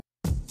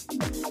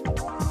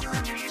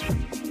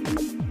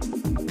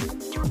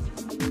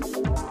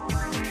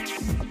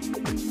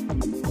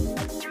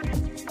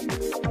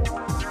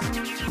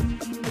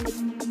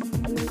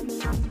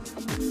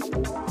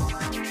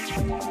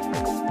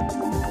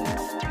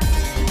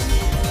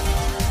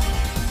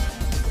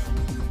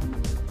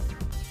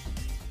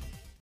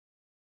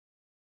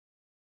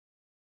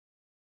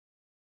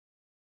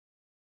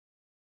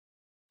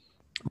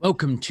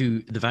Welcome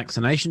to the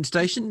vaccination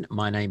station.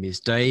 My name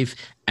is Dave,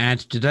 and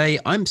today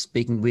I'm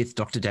speaking with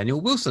Dr. Daniel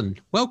Wilson.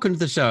 Welcome to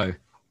the show.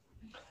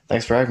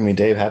 Thanks for having me,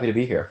 Dave. Happy to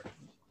be here.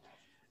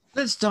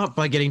 Let's start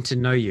by getting to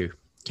know you.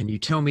 Can you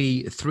tell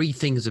me three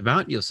things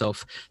about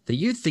yourself that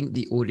you think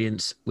the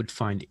audience would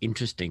find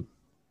interesting?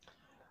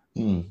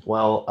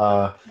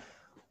 Well,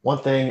 one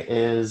thing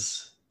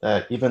is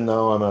that even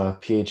though I'm a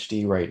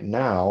PhD right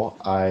now,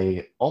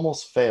 I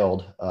almost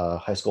failed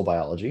high school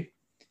biology.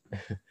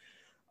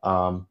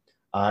 Um,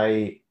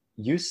 I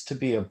used to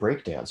be a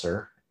break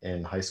dancer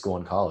in high school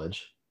and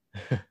college.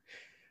 I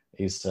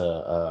used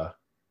to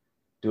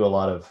do a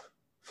lot of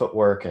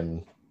footwork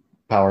and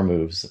power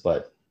moves,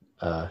 but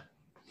uh,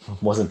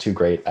 wasn't too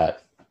great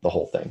at the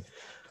whole thing.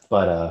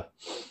 But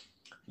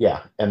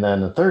yeah, and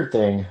then the third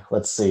thing,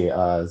 let's see,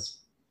 it's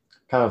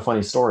kind of a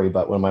funny story,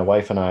 but when my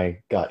wife and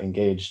I got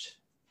engaged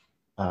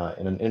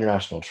in an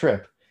international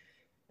trip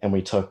and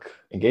we took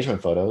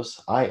engagement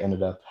photos, I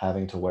ended up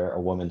having to wear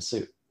a woman's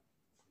suit.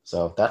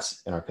 So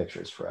that's in our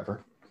pictures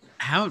forever.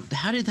 How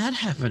did that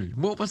happen?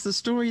 What was the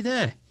story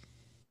there?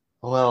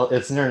 Well,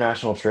 it's an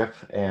international trip,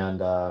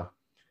 and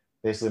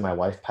basically my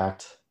wife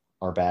packed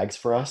our bags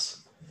for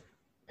us,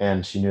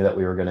 and she knew that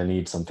we were going to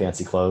need some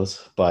fancy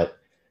clothes. But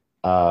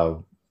uh,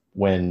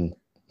 when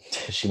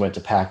she went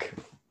to pack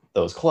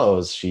those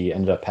clothes, she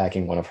ended up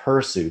packing one of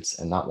her suits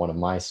and not one of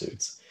my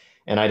suits.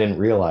 And I didn't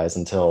realize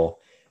until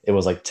it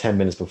was like 10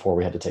 minutes before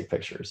we had to take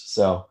pictures.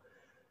 So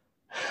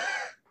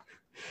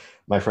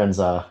my friends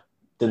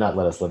did not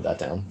let us live that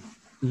down.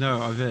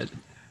 No, I bet.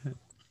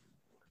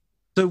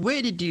 So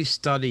where did you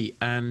study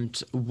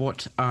and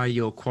what are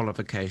your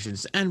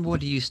qualifications and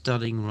what are you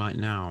studying right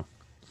now?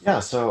 Yeah,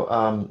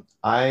 so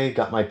I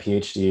got my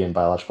PhD in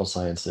biological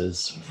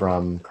sciences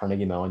from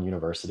Carnegie Mellon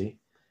University.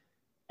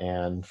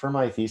 And for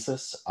my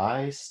thesis,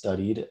 I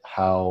studied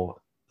how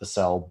the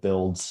cell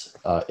builds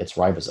its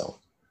ribosome.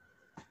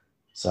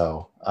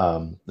 So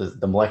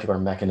the molecular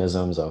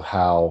mechanisms of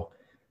how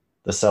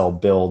the cell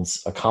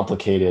builds a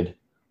complicated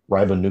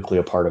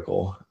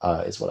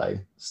ribonucleoparticle is what I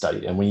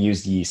studied. And we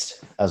used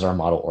yeast as our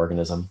model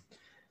organism.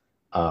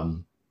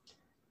 Um,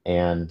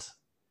 and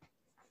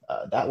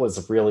that was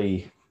a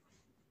really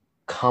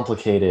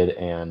complicated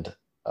and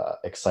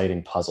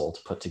exciting puzzle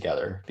to put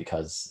together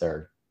because there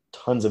are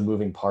tons of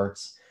moving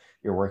parts.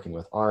 You're working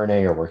with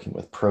RNA, you're working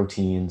with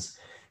proteins,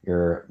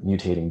 you're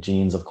mutating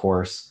genes, of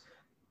course.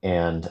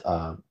 And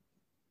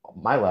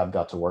my lab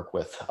got to work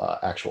with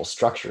actual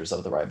structures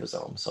of the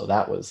ribosome. So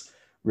that was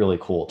really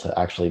cool to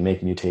actually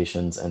make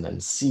mutations and then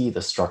see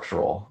the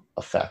structural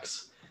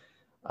effects.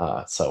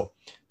 So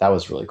that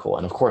was really cool.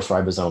 And of course,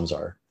 ribosomes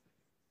are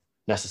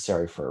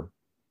necessary for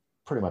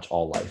pretty much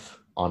all life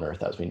on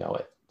Earth as we know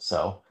it.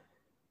 So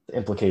the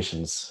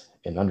implications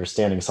in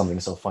understanding something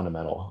so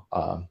fundamental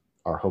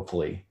are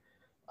hopefully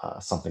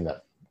something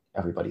that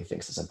everybody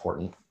thinks is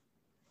important.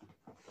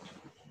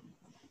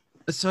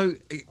 So,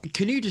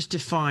 can you just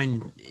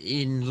define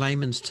in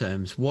layman's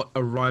terms what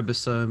a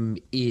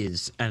ribosome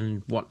is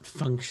and what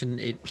function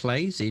it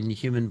plays in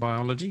human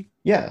biology?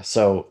 Yeah,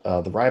 so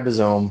the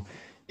ribosome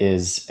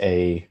is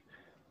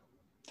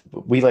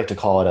we like to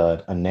call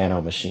it a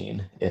nano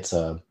machine. It's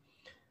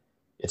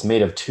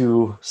made of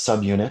two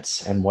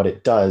subunits, and what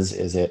it does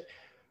is it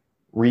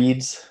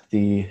reads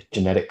the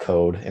genetic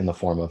code in the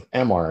form of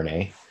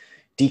mRNA,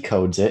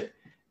 decodes it,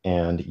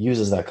 and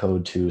uses that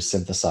code to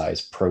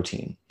synthesize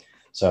protein.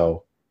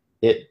 So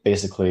it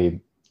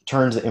basically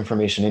turns the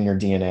information in your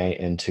DNA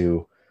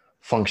into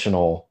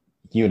functional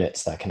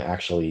units that can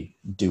actually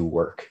do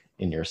work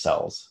in your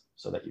cells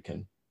so that you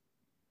can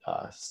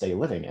stay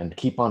living and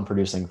keep on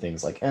producing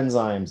things like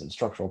enzymes and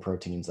structural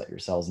proteins that your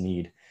cells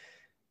need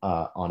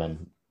on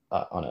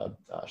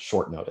a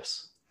short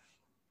notice.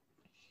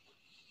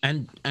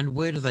 And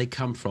where do they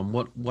come from?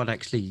 What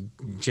actually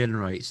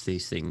generates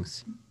these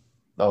things?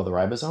 Oh, the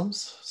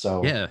ribosomes.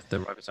 Yeah, the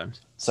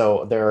ribosomes.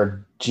 So there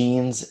are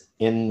genes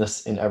in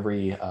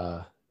every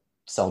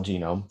cell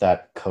genome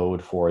that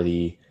code for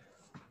the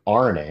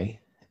RNA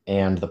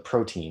and the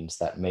proteins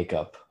that make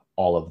up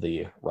all of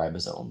the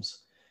ribosomes.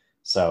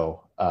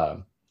 So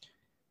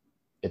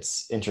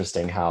it's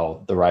interesting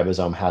how the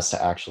ribosome has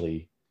to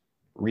actually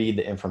read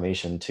the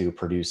information to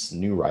produce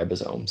new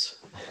ribosomes,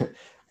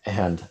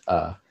 and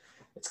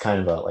it's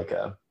kind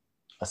of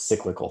a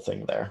cyclical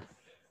thing there.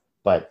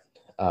 But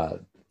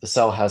the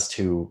cell has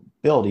to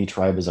build each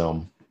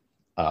ribosome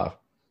uh,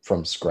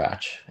 from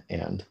scratch,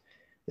 and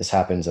this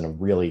happens in a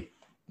really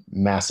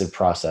massive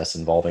process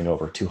involving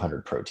over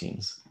 200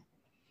 proteins.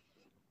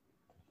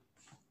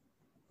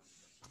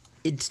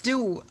 It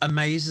still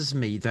amazes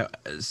me that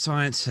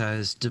science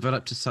has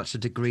developed to such a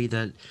degree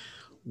that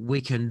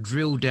we can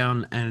drill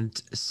down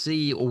and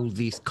see all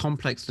these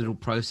complex little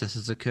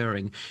processes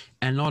occurring,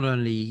 and not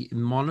only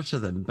monitor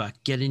them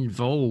but get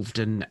involved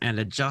and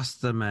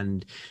adjust them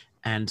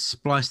and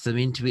splice them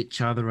into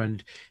each other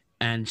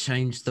and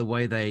change the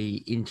way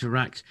they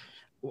interact.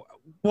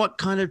 What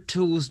kind of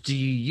tools do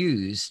you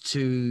use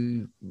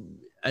to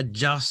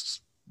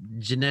adjust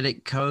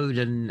genetic code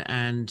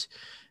and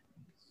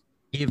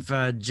give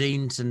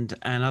genes and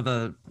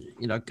other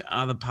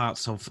other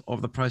parts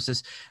of the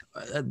process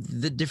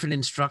the different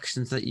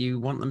instructions that you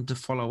want them to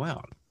follow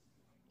out?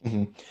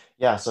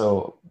 Yeah,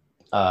 so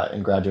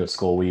in graduate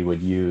school, we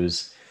would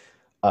use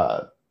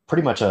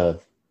pretty much a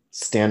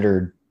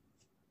standard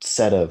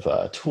set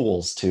of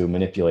tools to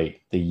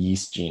manipulate the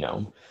yeast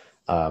genome.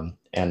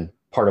 And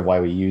part of why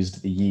we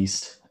used the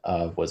yeast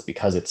was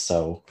because it's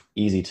so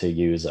easy to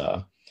use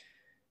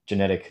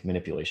genetic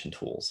manipulation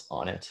tools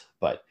on it.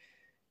 But,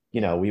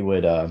 we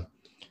would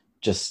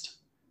just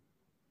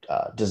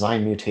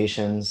design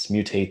mutations,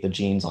 mutate the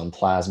genes on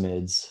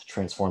plasmids,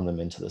 transform them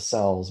into the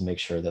cells, make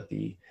sure that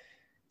the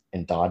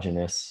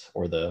endogenous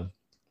or the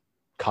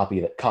copy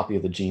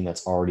of the gene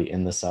that's already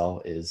in the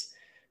cell is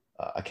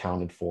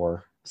accounted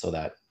for, so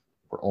that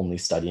we're only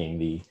studying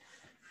the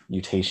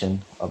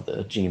mutation of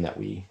the gene that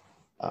we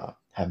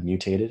have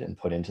mutated and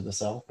put into the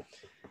cell.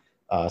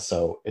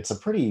 So it's a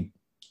pretty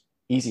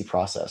easy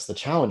process. The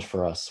challenge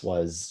for us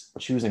was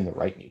choosing the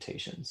right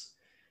mutations.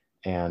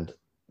 And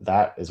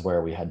that is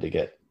where we had to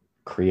get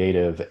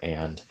creative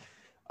and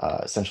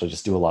essentially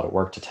just do a lot of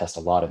work to test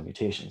a lot of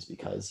mutations,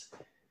 because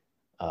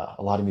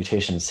a lot of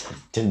mutations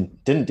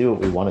didn't do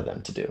what we wanted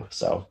them to do.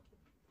 So,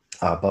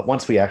 but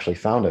once we actually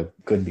found a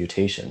good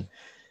mutation,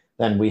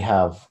 then we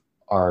have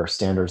our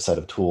standard set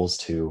of tools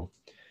to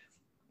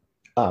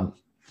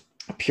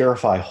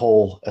purify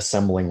whole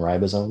assembling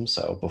ribosomes.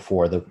 So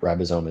before the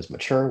ribosome is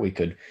mature, we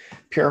could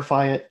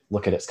purify it,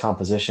 look at its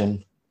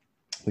composition.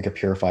 We could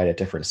purify it at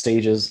different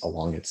stages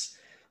along its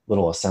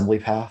little assembly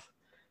path.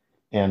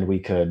 And we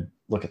could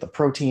look at the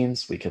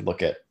proteins, we could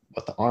look at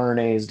what the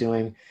RNA is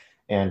doing,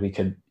 and we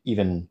could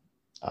even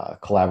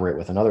collaborate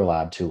with another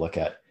lab to look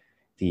at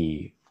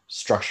the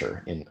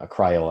structure in a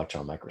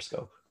cryo-electron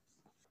microscope.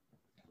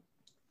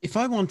 If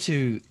I want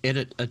to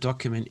edit a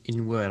document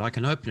in Word, I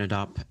can open it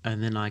up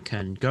and then I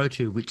can go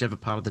to whichever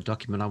part of the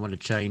document I want to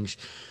change.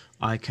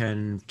 I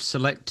can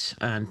select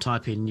and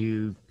type in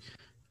new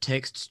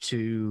text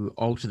to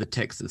alter the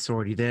text that's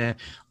already there.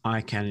 I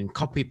can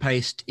copy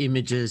paste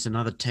images and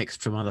other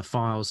text from other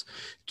files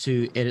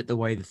to edit the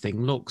way the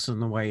thing looks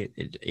and the way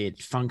it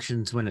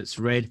functions when it's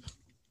read.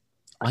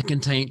 I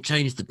can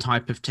change the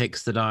type of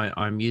text that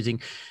I'm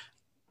using.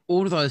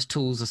 All of those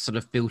tools are sort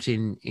of built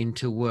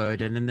into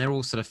Word, and then they're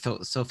all sort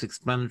of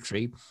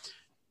self-explanatory.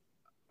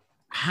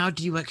 How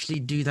do you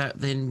actually do that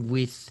then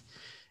with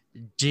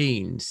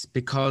genes?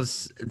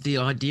 Because the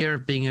idea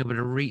of being able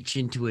to reach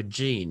into a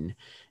gene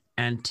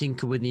and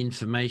tinker with the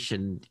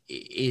information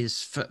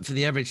is, for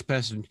the average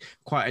person,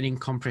 quite an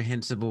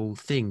incomprehensible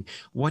thing.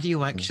 What are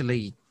you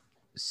actually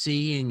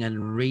seeing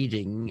and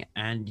reading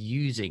and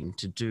using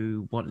to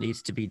do what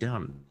needs to be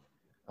done?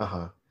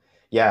 Uh-huh.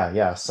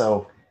 Yeah.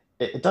 So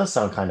it does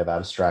sound kind of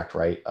abstract,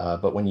 right?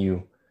 But when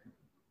you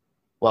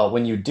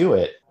do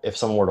it, if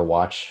someone were to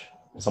watch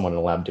someone in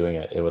a lab doing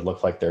it, it would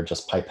look like they're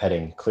just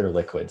pipetting clear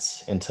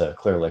liquids into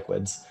clear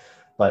liquids.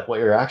 But what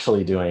you're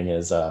actually doing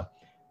is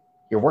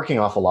you're working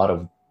off a lot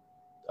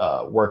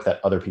of work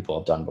that other people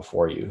have done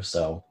before you.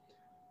 So,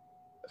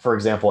 for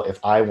example,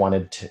 if I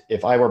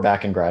were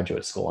back in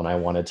graduate school and I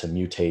wanted to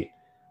mutate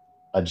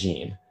a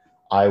gene,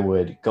 I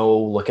would go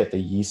look at the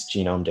yeast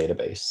genome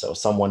database. So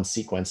someone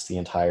sequenced the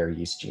entire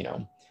yeast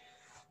genome,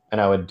 and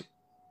I would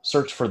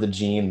search for the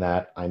gene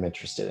that I'm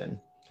interested in,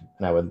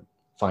 and I would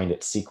find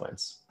its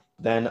sequence.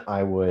 Then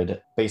I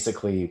would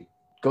basically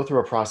go through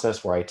a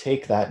process where I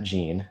take that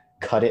gene,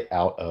 cut it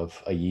out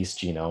of a yeast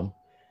genome,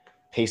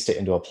 paste it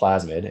into a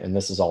plasmid, and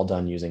this is all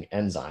done using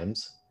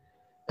enzymes.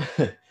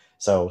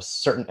 So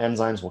certain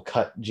enzymes will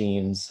cut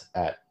DNA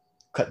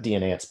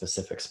at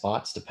specific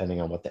spots depending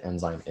on what the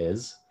enzyme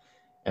is.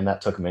 And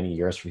that took many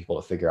years for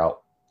people to figure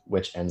out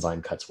which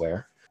enzyme cuts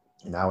where.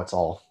 And now it's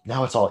all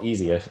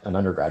easy. An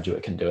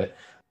undergraduate can do it.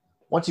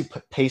 Once you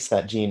paste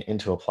that gene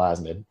into a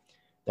plasmid,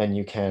 then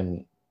you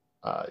can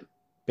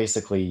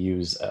basically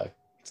use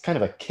it's kind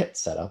of a kit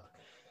setup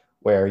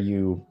where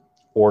you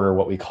order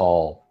what we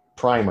call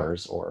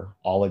primers or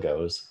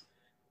oligos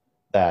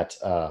that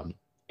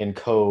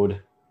encode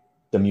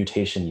the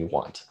mutation you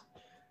want,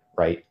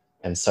 right?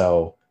 And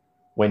so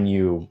when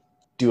you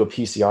do a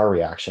PCR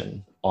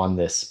reaction on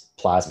this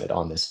plasmid,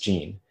 on this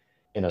gene,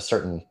 in a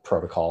certain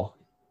protocol,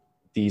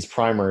 these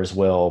primers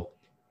will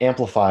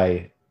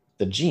amplify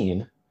the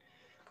gene,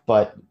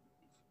 but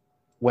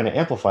when it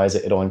amplifies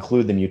it, it'll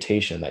include the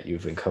mutation that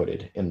you've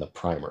encoded in the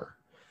primer.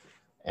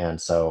 And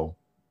so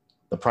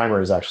the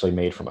primer is actually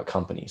made from a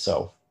company.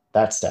 So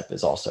that step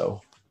is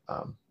also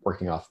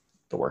working off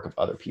the work of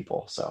other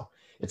people. So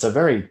it's a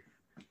very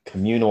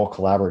communal,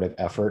 collaborative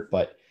effort,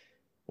 but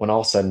when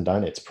all said and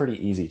done, it's pretty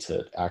easy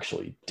to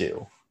actually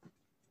do.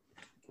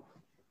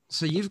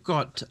 So you've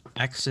got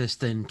access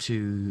then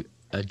to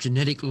a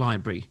genetic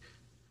library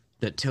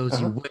that tells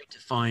you Uh-huh. where to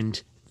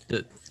find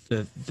the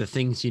the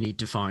things you need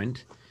to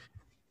find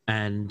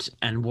and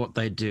what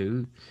they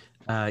do.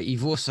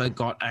 You've also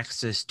got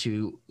access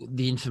to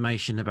the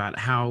information about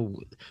how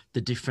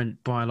the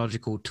different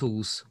biological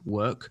tools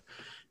work.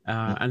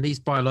 And these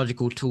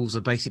biological tools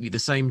are basically the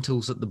same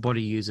tools that the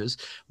body uses.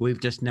 We've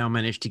just now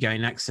managed to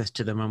gain access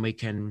to them, and we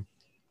can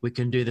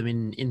do them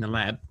in the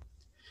lab.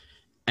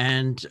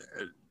 And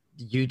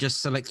you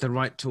just select the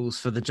right tools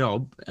for the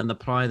job and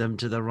apply them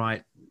to the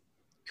right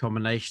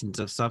combinations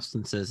of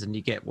substances, and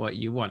you get what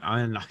you want.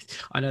 I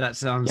know that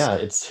sounds Yeah,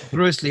 it's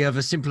grossly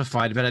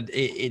oversimplified, but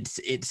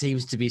it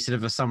seems to be sort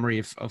of a summary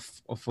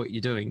of what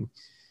you're doing.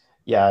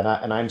 yeah,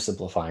 and I'm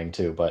simplifying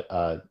too, but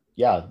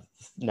yeah,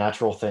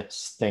 natural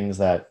things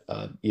that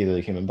either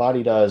the human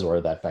body does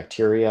or that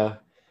bacteria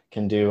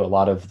can do. A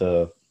lot of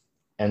the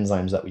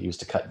enzymes that we use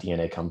to cut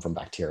DNA come from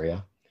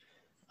bacteria.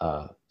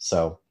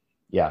 So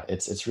yeah,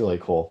 it's really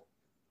cool.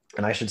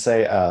 And I should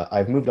say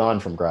I've moved on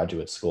from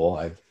graduate school.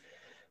 I've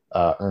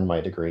earned my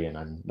degree, and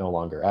I'm no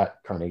longer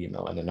at Carnegie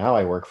Mellon. And now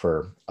I work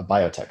for a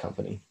biotech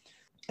company,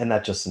 and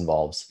that just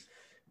involves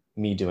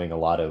me doing a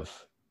lot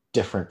of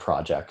different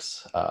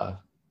projects,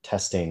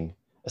 testing,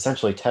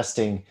 essentially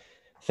testing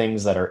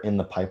things that are in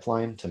the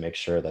pipeline to make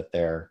sure that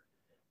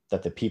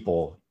that the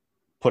people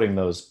putting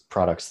those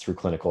products through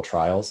clinical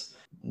trials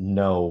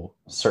know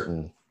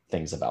certain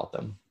things about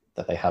them,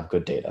 that they have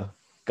good data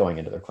going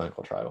into their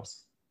clinical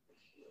trials.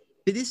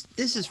 This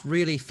is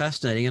really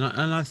fascinating,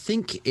 and I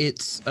think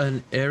it's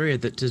an area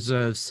that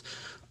deserves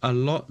a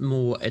lot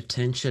more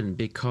attention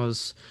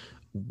because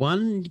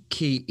one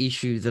key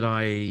issue that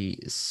I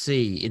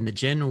see in the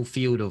general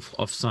field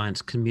of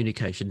science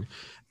communication,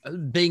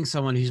 being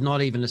someone who's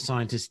not even a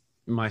scientist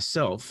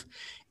myself,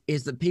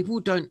 is that people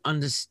don't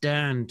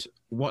understand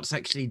what's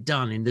actually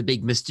done in the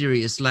big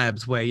mysterious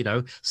labs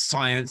where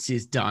science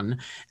is done,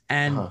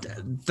 and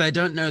Uh-huh. they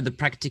don't know the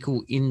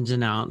practical ins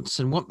and outs,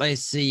 and what they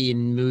see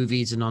in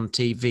movies and on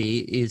TV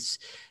is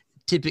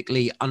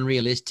typically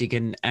unrealistic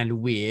and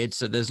weird.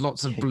 So there's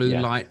lots of blue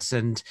Yeah, lights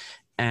and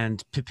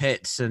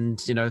pipettes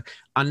and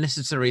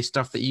unnecessary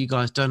stuff that you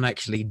guys don't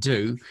actually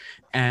do,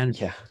 and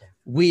yeah,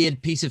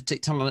 weird piece of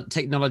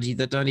technology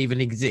that don't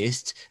even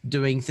exist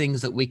doing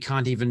things that we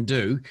can't even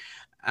do.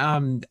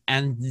 And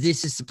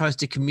this is supposed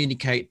to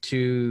communicate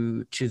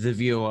to the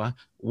viewer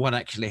what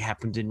actually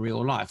happened in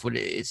real life. Well,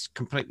 it's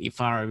completely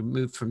far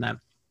removed from that.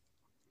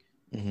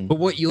 hmm But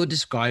what you're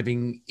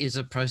describing is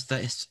a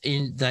process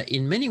in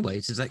many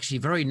ways is actually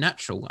very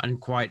natural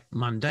and quite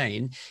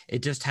mundane.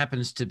 It just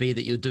happens to be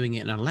that you're doing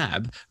it in a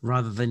lab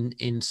rather than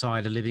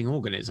inside a living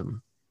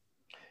organism.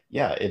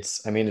 yeah.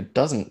 It's, I mean, it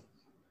doesn't.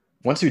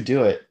 Once you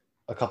do it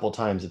a couple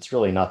times, it's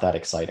really not that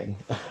exciting,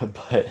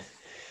 but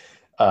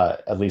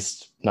at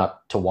least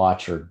not to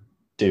watch or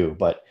do.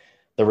 But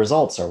the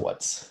results are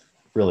what's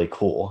really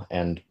cool,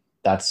 and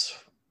that's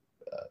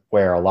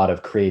where a lot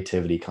of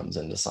creativity comes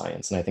into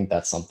science. And I think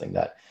that's something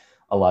that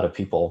a lot of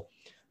people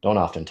don't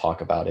often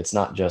talk about. It's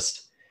not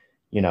just,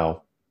 you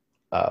know,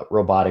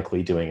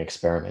 robotically doing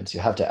experiments. You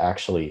have to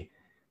actually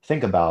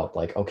think about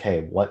like,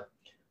 okay, what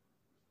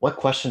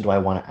question do I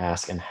want to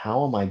ask, and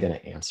how am I going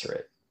to answer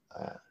it?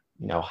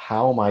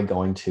 How am I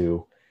going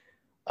to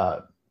uh,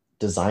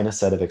 design a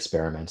set of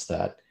experiments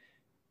that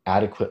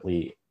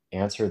adequately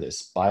answer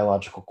this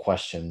biological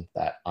question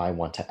that I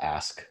want to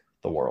ask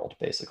the world,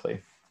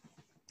 basically.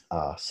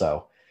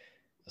 So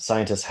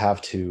scientists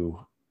have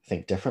to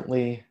think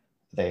differently.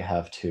 They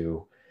have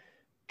to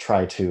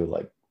try to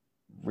like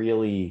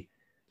really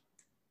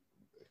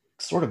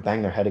sort of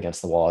bang their head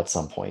against the wall at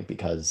some point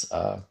because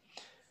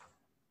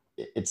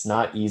it's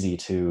not easy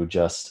to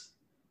just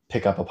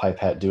pick up a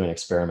pipette, do an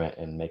experiment,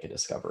 and make a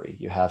discovery.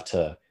 You have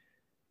to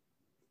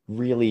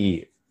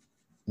really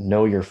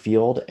know your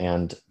field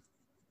and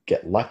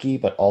get lucky,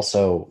 but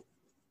also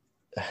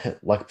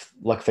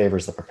luck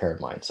favors the prepared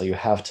mind. So you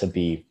have to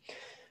be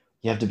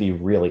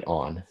really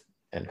on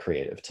and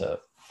creative to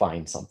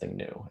find something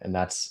new, and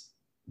that's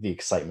the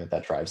excitement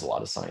that drives a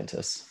lot of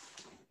scientists.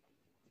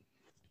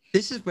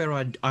 This is where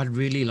I'd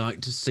really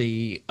like to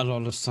see a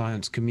lot of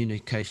science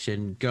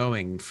communication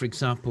going. For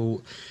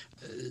example,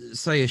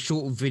 say a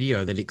short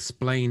video that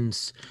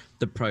explains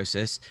the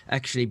process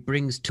actually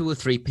brings two or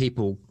three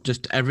people,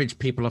 just average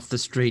people off the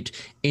street,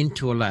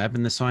 into a lab,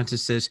 and the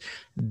scientist says,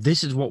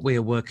 this is what we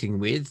are working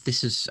with,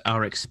 this is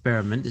our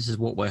experiment, this is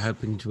what we're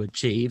hoping to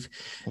achieve.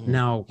 Mhm.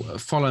 Now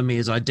follow me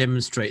as I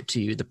demonstrate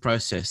to you the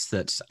process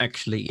that's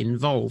actually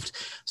involved.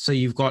 So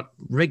you've got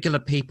regular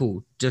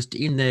people just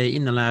in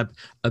the lab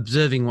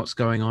observing what's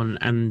going on,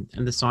 and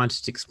the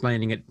scientist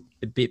explaining it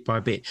bit by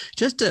bit,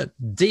 just to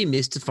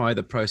demystify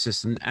the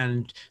process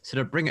and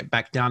sort of bring it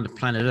back down to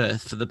planet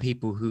Earth for the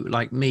people who,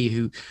 like me,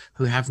 who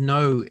have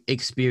no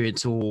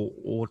experience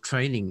or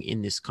training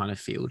in this kind of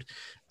field.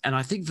 And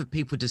I think for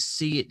people to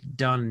see it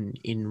done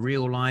in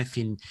real life,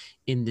 in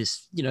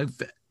this,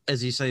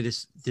 as you say,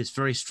 this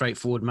very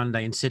straightforward,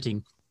 mundane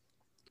setting,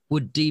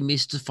 would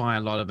demystify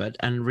a lot of it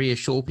and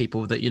reassure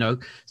people that,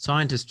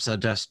 scientists are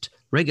just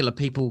regular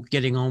people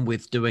getting on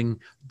with doing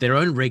their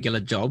own regular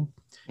job,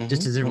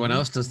 just as everyone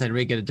else does their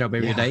regular job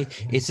every day.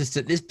 It's just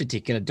that this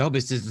particular job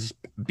is just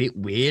a bit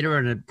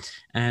weirder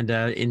and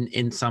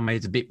in some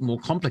ways a bit more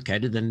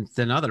complicated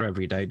than other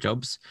everyday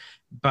jobs.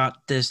 But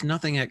there's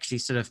nothing actually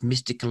sort of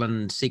mystical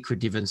and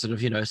secretive and sort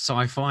of,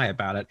 sci-fi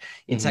about it.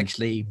 It's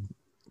actually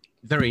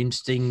very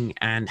interesting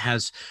and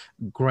has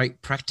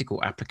great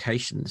practical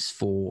applications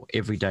for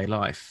everyday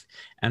life.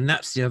 And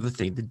that's the other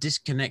thing, the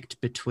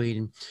disconnect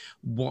between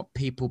what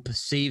people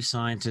perceive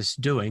scientists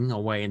doing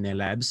away in their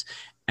labs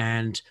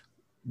and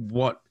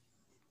what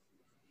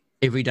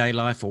everyday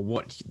life or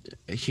what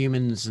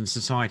humans and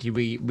society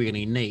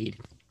really need.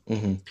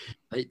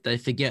 They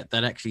forget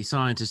that actually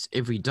scientists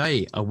every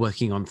day are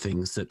working on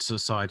things that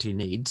society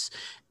needs,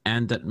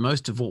 and that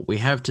most of what we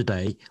have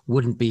today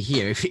wouldn't be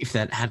here if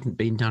that hadn't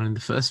been done in the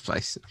first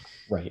place.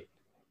 Right.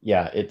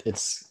 Yeah, it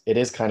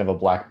is kind of a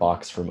black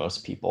box for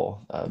most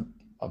people.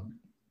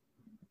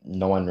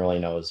 No one really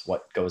knows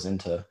what goes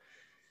into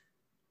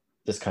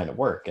this kind of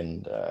work,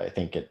 and I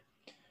think it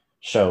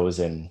shows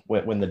in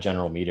when the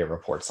general media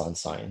reports on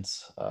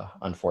science.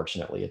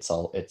 Unfortunately,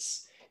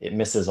 it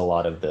misses a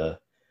lot of the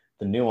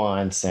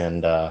nuance,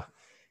 and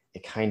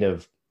it kind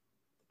of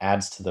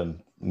adds to the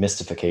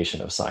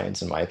mystification of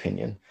science, in my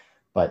opinion.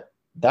 But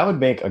that would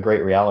make a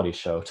great reality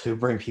show, to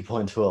bring people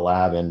into a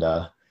lab and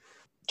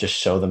just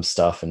show them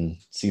stuff and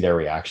see their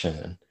reaction.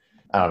 And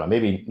I don't know,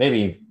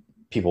 maybe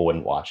people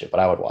wouldn't watch it, but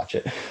I would watch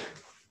it.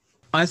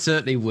 I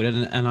certainly would,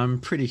 and I'm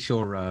pretty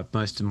sure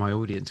most of my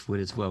audience would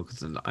as well,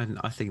 because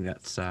I think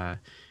that's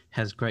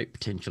has great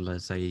potential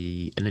as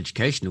an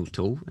educational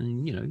tool,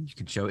 and you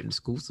could show it in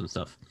schools and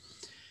stuff.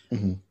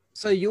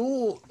 So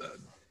your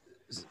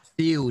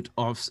field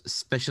of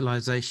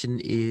specialization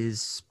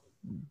is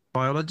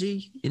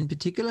biology in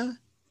particular?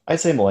 I'd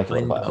say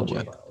molecular biology.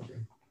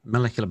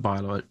 Molecular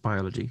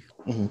biology.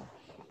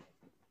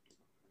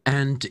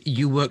 And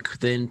you work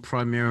then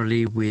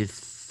primarily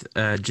with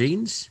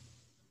genes?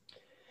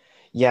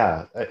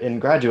 Yeah, in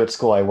graduate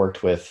school, I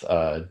worked with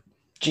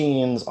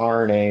genes,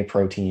 RNA,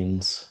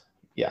 proteins,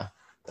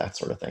 that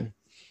sort of thing.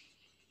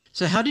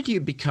 So how did you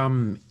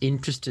become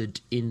interested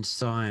in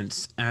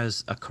science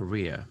as a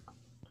career?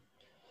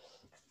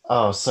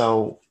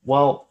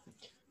 Well,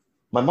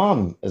 my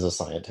mom is a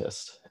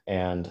scientist,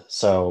 and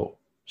so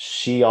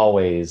she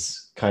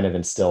always kind of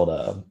instilled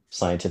a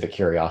scientific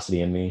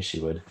curiosity in me. She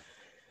would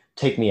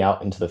take me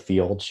out into the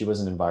field. She was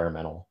an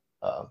environmental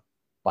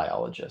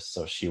biologist,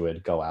 so she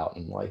would go out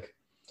and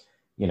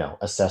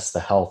assess the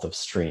health of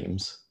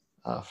streams,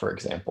 for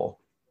example.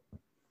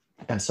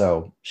 And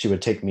so she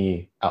would take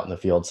me out in the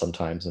field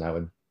sometimes, and I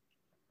would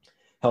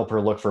help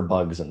her look for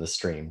bugs in the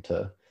stream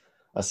to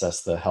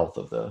assess the health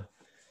of the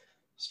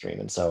stream.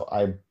 And so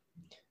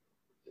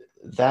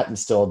that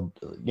instilled,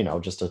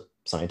 just a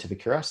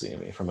scientific curiosity in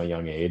me from a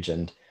young age.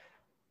 And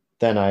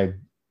then I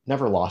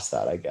never lost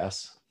that, I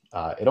guess.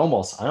 I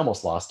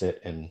almost lost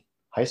it in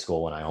high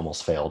school when I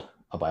almost failed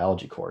a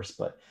biology course,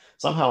 but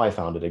somehow I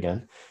found it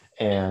again.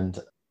 And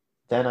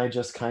then I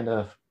just kind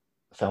of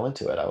fell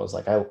into it. I was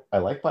like, I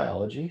like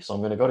biology, so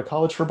I'm going to go to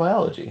college for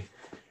biology.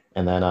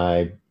 And then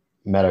I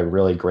met a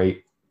really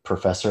great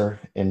professor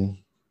in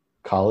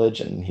college,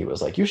 and he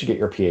was like, you should get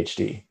your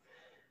PhD.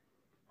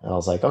 And I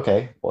was like,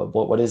 okay,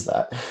 what is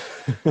that?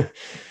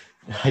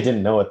 I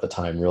didn't know at the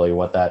time really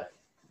what that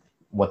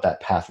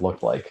path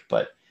looked like.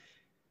 But,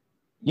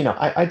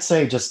 I'd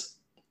say just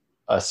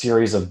a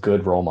series of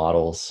good role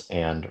models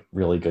and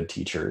really good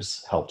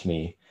teachers helped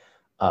me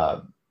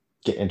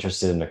get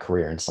interested in a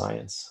career in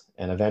science.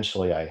 And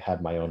eventually I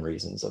had my own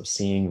reasons of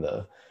seeing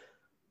the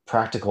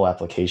practical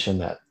application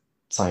that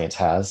science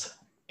has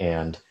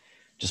and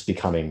just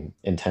becoming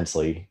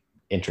intensely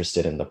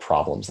interested in the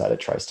problems that it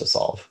tries to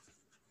solve.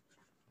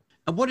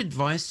 And what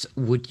advice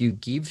would you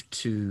give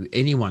to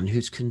anyone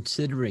who's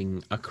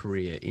considering a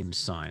career in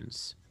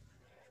science?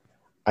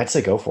 I'd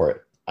say go for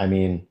it. I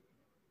mean,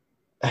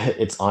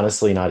 it's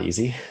honestly not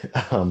easy.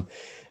 And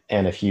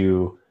if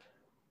you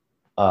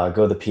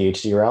go the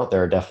PhD route,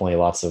 there are definitely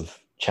lots of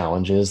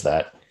challenges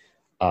that,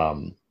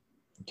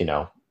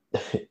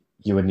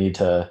 you would need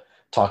to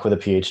talk with a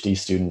PhD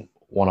student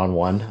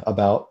one-on-one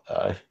about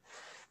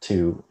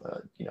to,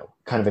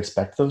 kind of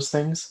expect those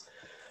things.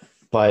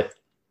 But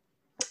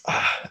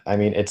I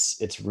mean,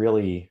 it's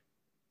really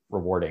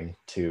rewarding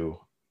to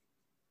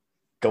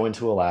go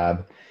into a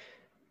lab,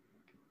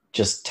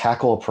 just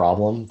tackle a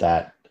problem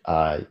that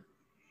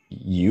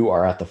you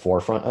are at the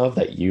forefront of,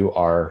 that you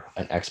are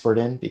an expert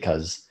in,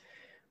 because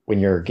when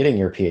you're getting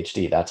your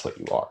PhD, that's what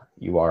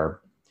you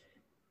are.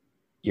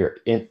 You're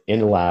in a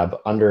lab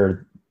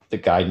under the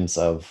guidance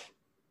of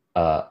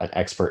an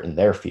expert in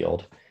their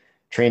field,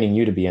 training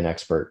you to be an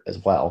expert as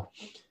well.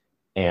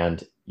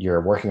 And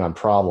you're working on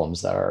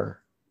problems that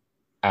are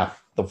at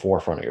the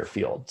forefront of your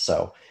field.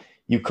 So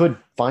you could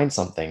find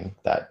something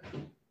that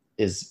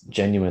is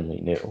genuinely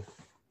new.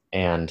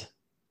 And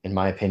in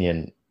my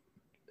opinion,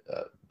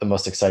 the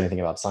most exciting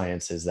thing about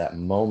science is that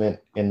moment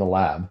in the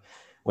lab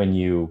when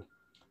you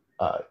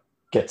uh,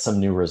 get some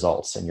new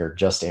results and you're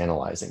just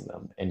analyzing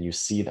them and you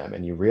see them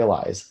and you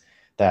realize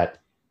that,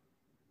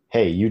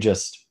 hey, you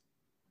just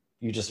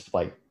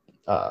like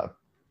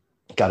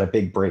got a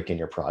big break in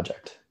your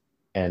project,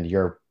 and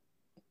you're,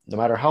 no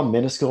matter how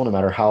minuscule, no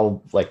matter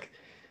how like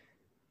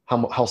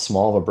how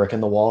small of a brick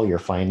in the wall your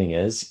finding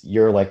is,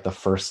 you're like the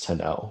first to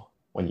know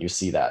when you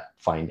see that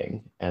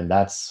finding, and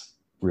that's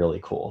really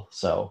cool.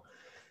 So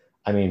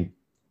I mean,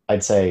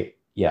 I'd say,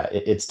 yeah,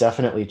 it's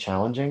definitely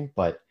challenging,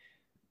 but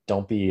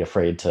don't be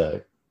afraid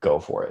to go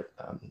for it.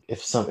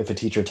 If a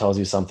teacher tells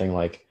you something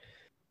like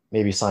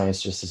maybe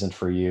science just isn't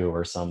for you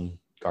or some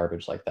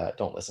garbage like that,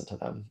 don't listen to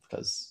them,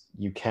 because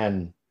you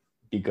can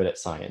be good at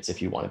science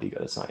if you want to be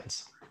good at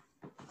science.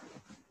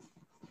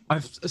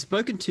 I've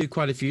spoken to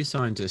quite a few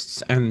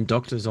scientists and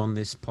doctors on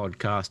this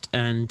podcast,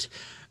 and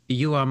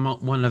you are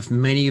one of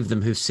many of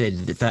them who've said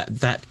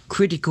that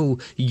critical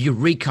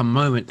eureka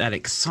moment, that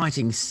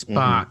exciting Mm-hmm.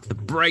 spark, the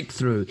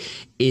breakthrough,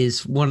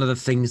 is one of the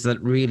things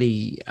that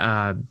really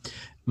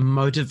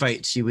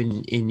motivates you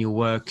in your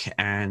work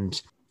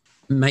and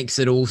makes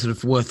it all sort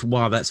of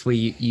worthwhile. That's where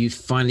you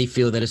finally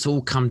feel that it's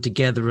all come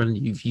together and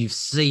you've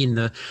seen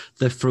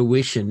the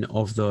fruition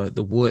of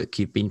the work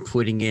you've been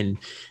putting in.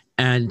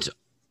 And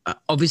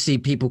obviously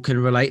people can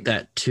relate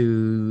that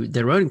to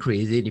their own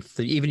careers,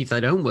 even if they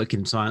don't work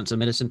in science or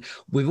medicine.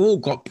 We've all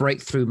got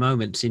breakthrough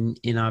moments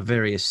in our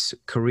various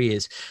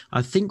careers.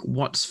 I think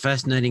what's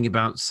fascinating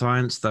about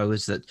science, though,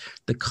 is that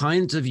the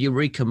kinds of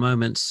eureka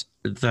moments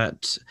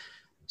that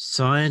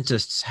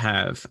scientists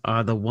have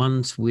are the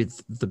ones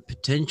with the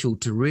potential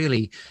to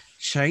really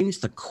change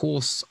the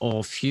course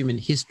of human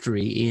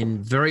history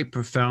in very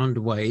profound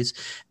ways,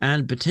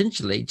 and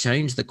potentially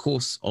change the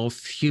course of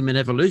human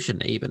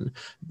evolution, even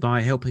by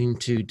helping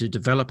to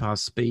develop our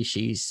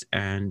species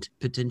and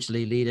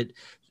potentially lead it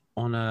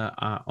on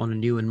a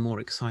new and more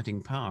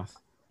exciting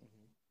path.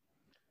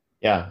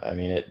 Yeah, I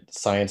mean,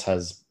 science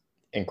has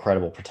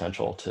incredible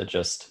potential to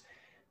just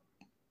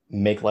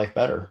make life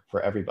better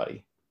for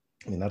everybody.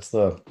 I mean, that's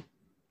the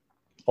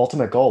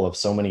ultimate goal of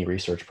so many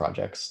research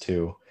projects,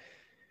 to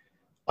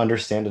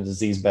understand a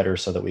disease better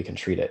so that we can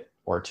treat it,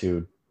 or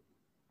to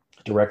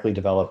directly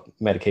develop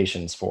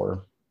medications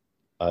for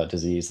a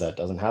disease that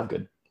doesn't have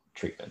good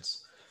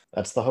treatments.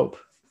 That's the hope.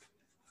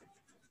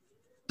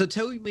 So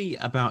tell me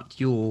about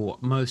your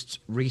most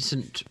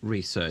recent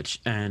research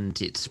and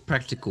its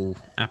practical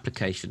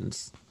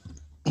applications.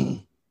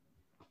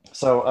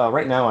 So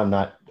right now, I'm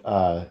not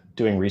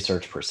doing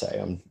research per se.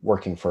 I'm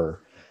working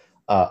for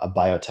a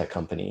biotech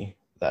company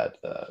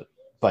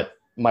but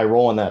my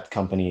role in that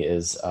company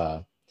is,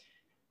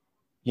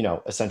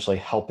 essentially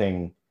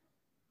helping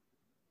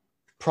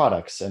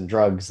products and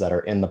drugs that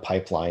are in the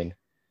pipeline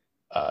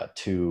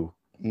to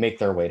make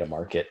their way to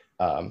market,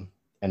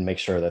 and make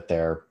sure that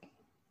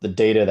the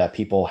data that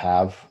people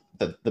have,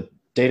 the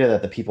data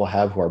that the people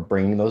have who are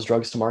bringing those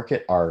drugs to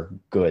market are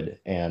good,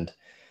 and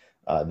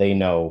they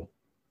know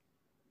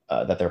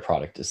that their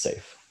product is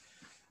safe.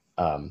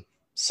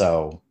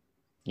 So,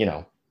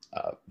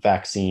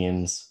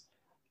 vaccines,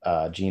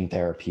 gene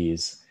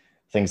therapies,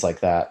 things like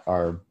that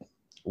are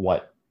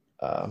what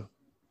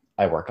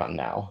I work on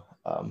now.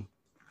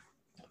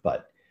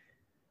 But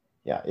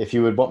yeah, if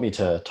you would want me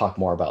to talk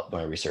more about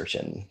my research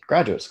in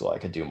graduate school, I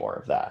could do more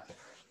of that.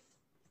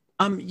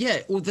 Yeah,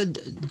 well, then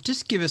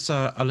just give us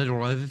a little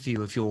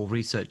overview of your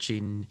research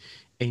in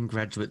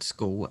graduate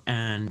school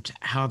and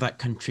how that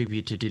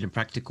contributed in a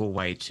practical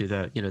way to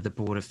the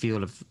broader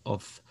field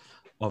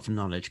of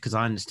knowledge. Because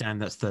I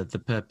understand that's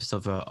the purpose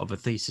of a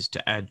thesis,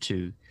 to add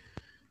to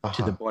the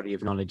Uh-huh. body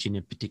of knowledge in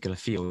a particular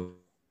field.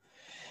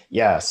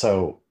 Yeah,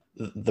 so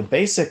the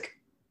basic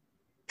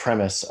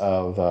premise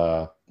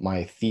of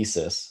my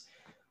thesis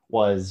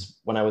was,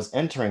 when I was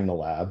entering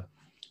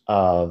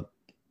uh,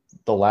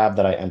 the lab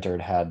that I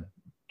entered had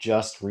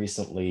just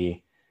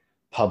recently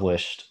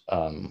published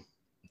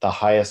the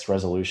highest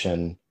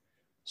resolution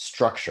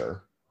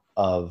structure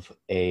of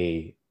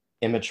a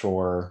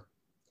immature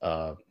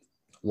uh,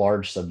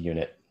 large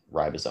subunit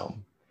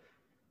ribosome.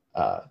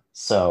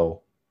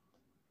 So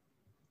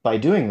by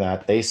doing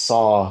that, they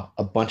saw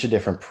a bunch of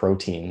different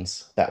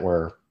proteins that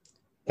were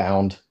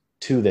bound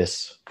to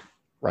this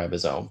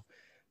ribosome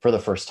for the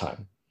first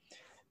time.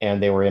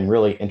 And they were in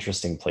really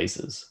interesting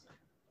places.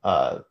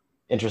 Uh,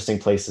 Interesting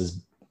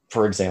places,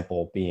 for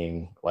example,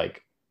 being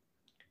like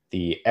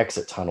the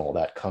exit tunnel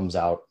that comes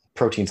out,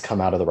 proteins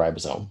come out of the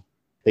ribosome.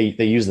 They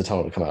use the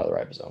tunnel to come out of the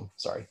ribosome,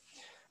 sorry.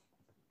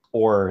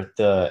 Or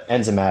the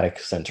enzymatic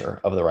center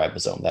of the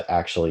ribosome that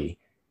actually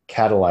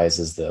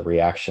catalyzes the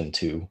reaction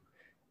to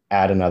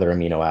add another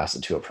amino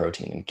acid to a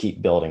protein and keep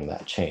building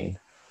that chain,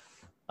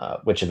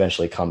 which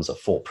eventually comes a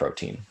full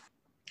protein.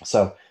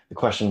 So the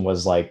question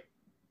was like,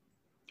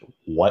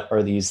 what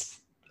are these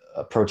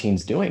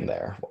proteins doing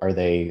there? Are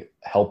they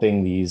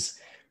helping these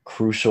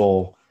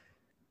crucial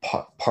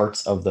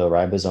parts of the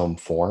ribosome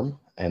form?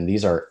 And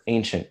these are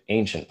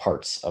ancient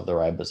parts of the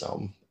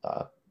ribosome.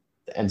 The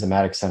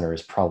enzymatic center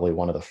is probably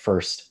one of the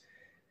first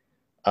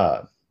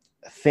uh,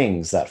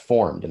 things that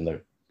formed in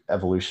the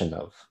evolution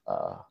of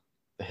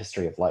the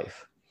history of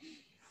life.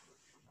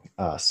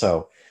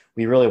 So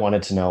we really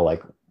wanted to know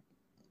like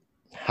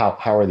how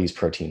are these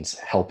proteins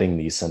helping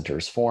these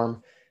centers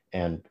form,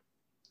 and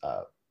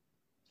uh,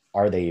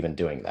 are they even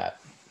doing that?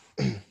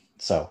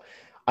 So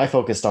I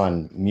focused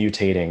on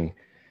mutating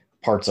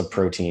parts of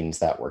proteins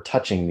that were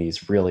touching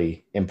these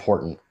really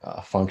important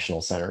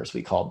functional centers,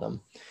 we called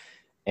them,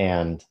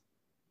 and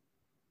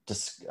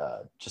just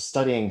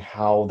studying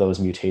how those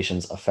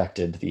mutations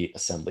affected the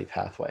assembly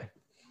pathway.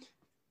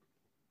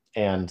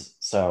 And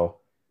so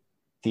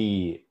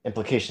the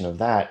implication of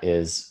that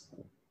is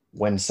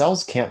when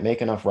cells can't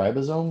make enough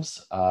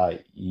ribosomes,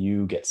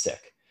 you get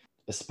sick,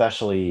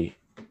 especially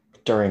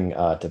during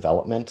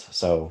development.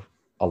 So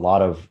a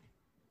lot of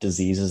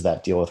diseases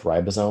that deal with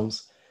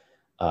ribosomes,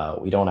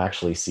 we don't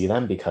actually see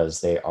them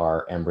because they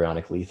are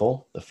embryonic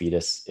lethal. The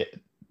fetus,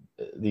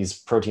 these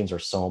proteins are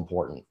so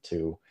important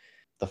to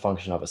the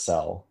function of a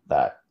cell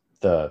that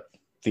the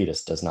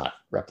fetus does not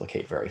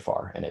replicate very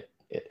far, and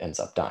it ends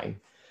up dying.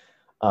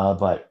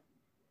 But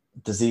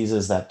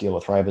diseases that deal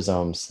with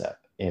ribosomes, that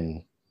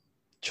in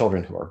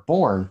children who are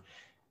born,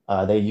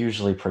 they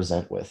usually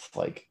present with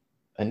like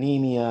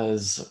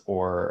anemias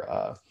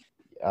or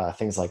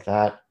things like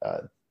that.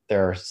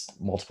 There are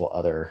multiple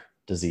other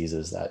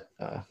diseases that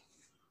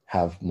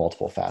have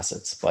multiple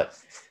facets, but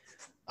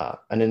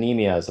an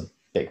anemia is a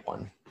big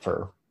one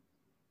for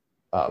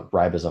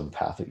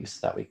ribosomopathies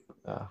that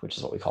which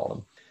is what we call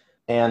them.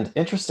 And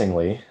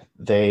interestingly,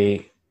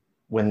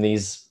 when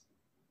these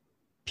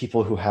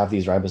people who have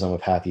these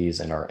ribosomopathies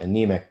and are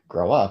anemic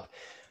grow up,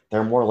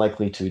 they're more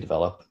likely to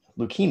develop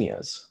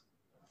leukemias,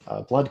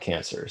 blood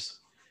cancers.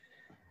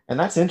 And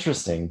that's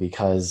interesting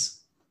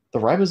because the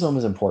ribosome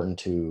is important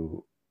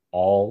to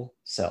all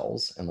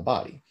cells in the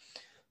body.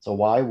 So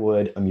why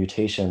would a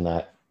mutation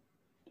that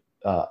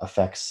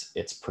affects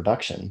its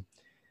production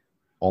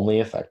only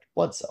affect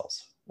blood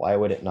cells? Why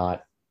would it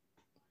not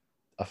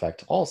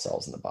affect all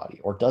cells in the body?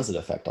 Or does it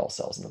affect all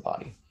cells in the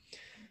body?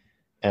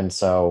 And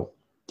so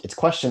it's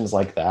questions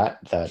like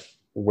that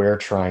we're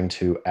trying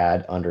to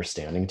add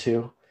understanding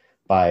to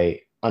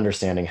by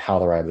understanding how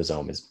the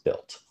ribosome is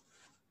built.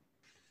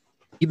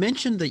 You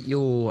mentioned that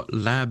your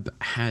lab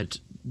had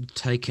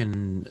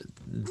taken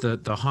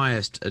the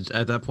highest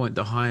at that point,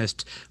 the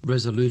highest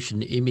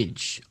resolution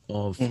image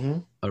of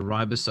a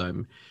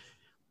ribosome.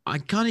 I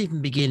can't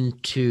even begin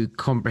to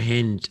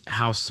comprehend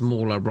how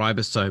small a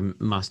ribosome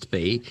must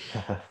be.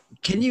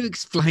 Can you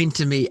explain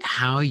to me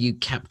how you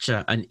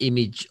capture an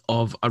image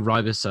of a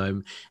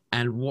ribosome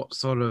and what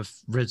sort of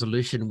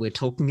resolution we're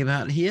talking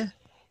about here?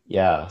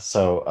 Yeah,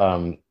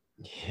 so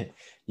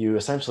you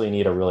essentially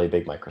need a really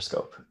big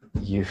microscope.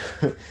 You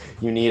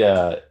you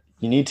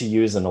need to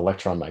use an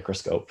electron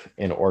microscope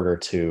in order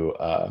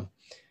to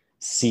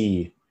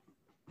see,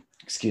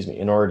 excuse me,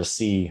 in order to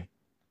see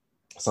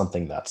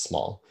something that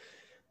small.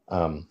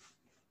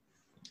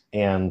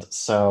 And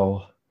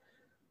so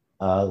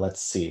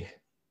let's see.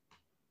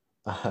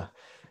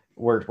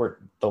 We're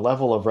the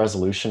level of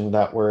resolution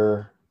that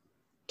we're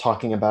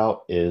talking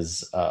about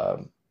is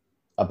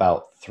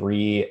about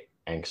 3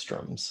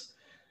 angstroms.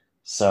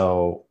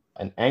 So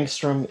an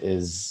angstrom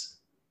is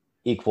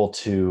equal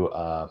to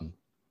 0.1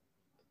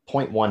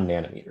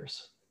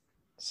 nanometers.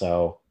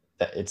 So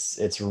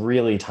it's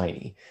really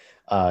tiny.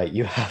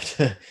 You have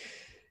to.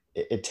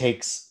 It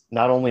takes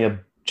not only a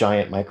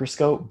giant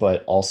microscope,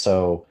 but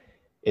also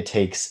it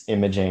takes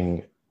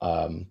imaging.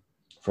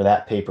 For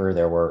that paper,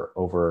 there were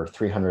over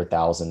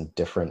 300,000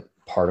 different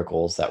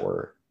particles that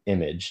were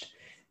imaged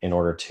in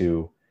order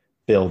to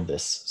build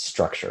this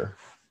structure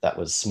that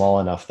was small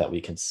enough that we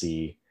could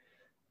see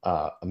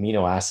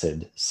amino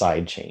acid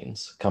side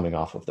chains coming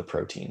off of the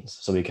proteins.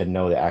 So we could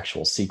know the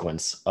actual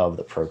sequence of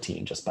the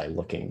protein just by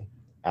looking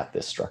at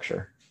this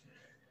structure.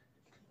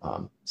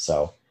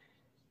 So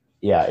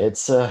yeah,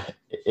 it's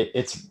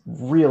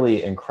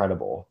really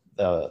incredible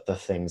the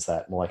things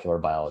that molecular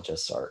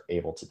biologists are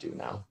able to do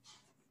now.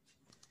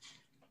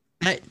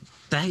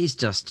 That is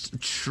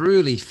just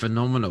truly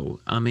phenomenal.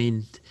 I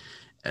mean,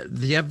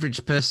 the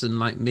average person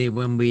like me,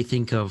 when we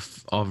think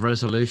of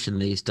resolution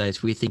these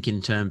days, we think in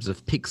terms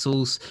of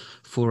pixels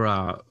for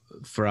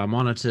our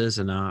monitors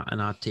and our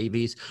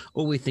TVs,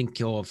 or we think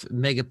of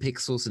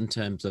megapixels in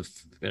terms of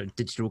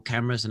digital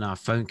cameras and our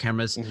phone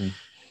cameras. Mm-hmm.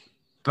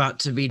 But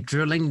to be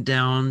drilling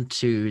down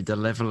to the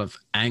level of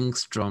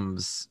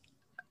angstroms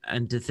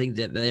and to think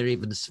that they're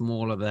even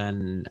smaller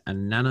than a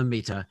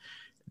nanometer,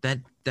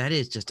 that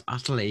is just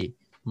utterly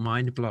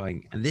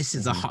mind-blowing. And this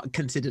is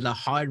considered a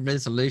high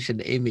resolution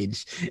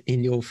image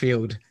in your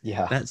field.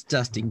 Yeah, that's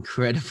just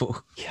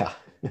incredible. Yeah.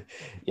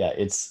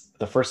 It's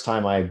the first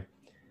time I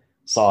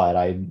saw it,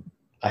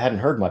 I hadn't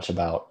heard much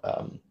about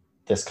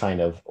this kind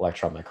of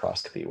electron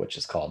microscopy, which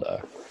is called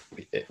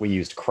we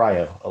used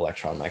cryo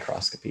electron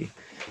microscopy.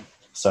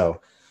 So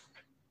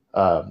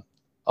a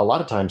lot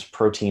of times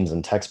proteins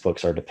in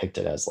textbooks are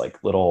depicted as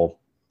like little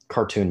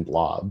cartoon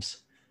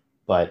blobs,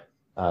 but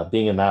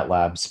being in that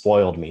lab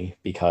spoiled me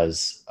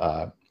because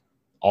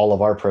all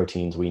of our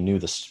proteins we knew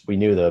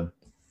the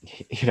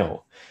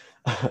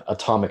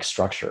atomic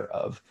structure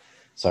of.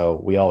 So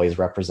we always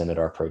represented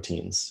our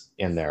proteins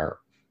in their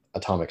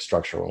atomic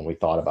structure when we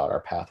thought about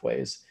our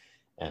pathways.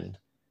 And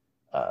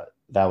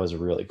that was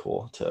really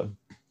cool to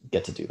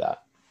get to do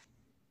that.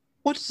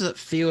 What does it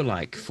feel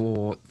like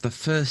for the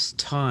first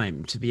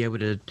time to be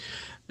able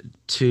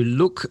to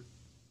look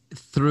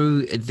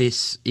through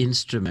this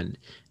instrument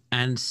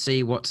and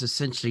see what's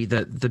essentially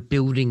the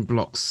building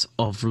blocks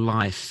of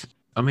life?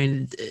 I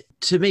mean,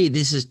 to me,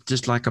 this is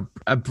just like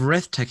a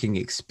breathtaking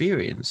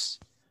experience.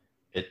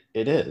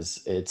 It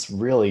is. It's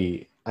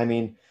really, I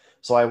mean,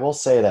 so I will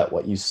say that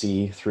what you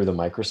see through the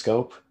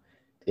microscope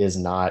is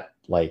not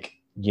like,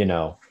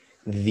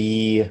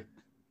 the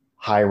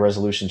high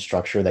resolution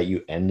structure that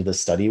you end the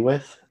study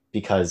with,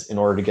 because in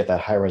order to get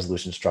that high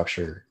resolution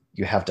structure,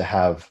 you have to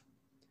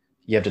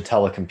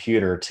tell a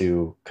computer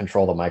to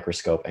control the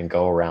microscope and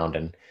go around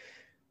and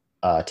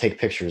take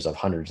pictures of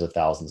hundreds of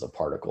thousands of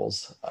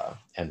particles.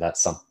 And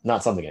that's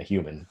not something a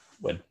human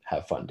would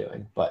have fun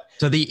doing. But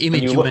So the when you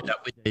image you end look,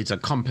 up with is a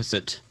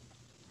composite.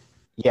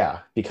 yeah,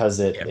 because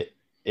Yeah.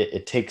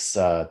 it takes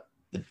the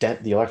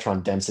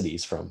electron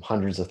densities from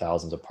hundreds of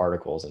thousands of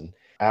particles and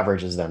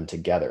averages them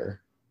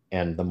together.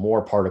 And the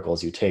more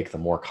particles you take, the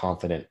more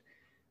confident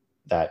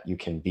that you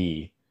can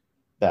be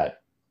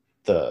that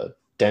the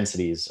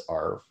densities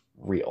are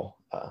real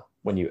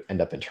when you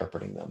end up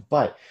interpreting them.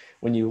 But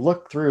when you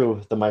look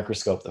through the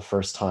microscope the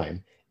first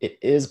time, it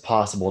is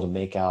possible to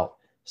make out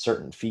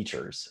certain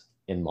features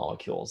in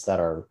molecules that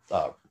are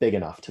big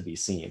enough to be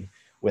seen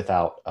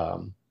without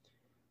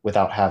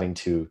having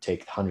to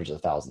take hundreds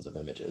of thousands of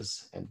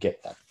images and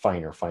get that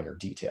finer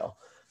detail.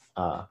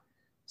 Uh,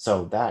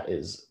 so that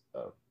is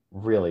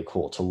really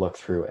cool to look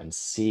through and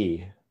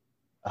see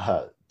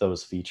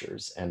those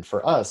features. And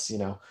for us,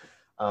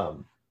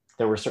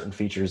 there were certain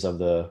features of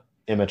the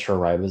immature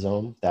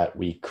ribosome that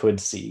we could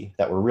see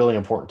that were really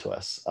important to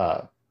us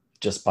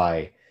just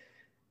by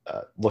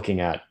looking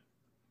at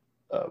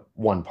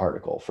one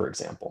particle, for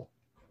example.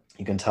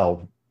 You can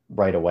tell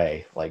right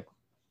away, like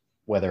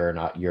whether or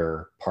not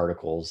your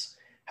particles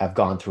have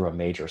gone through a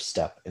major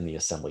step in the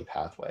assembly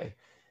pathway.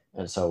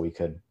 And so we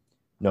could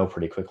know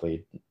pretty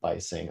quickly by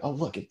saying, "Oh,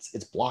 look,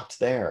 it's blocked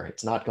there.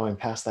 It's not going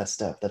past that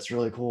step. That's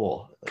really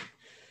cool."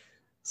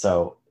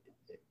 So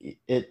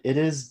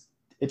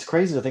it's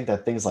crazy to think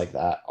that things like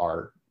that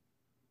are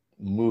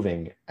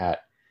moving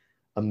at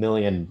a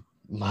million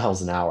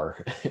miles an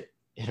hour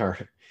in our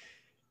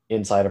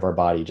inside of our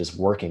body, just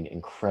working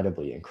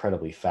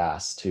incredibly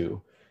fast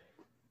to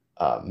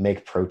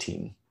make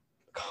protein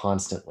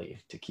constantly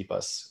to keep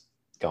us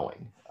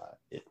going.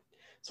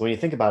 So when you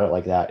think about it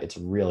like that, it's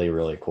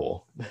really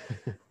cool.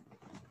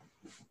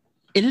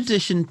 In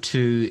addition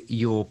to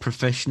your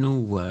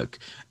professional work,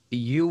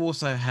 you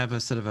also have a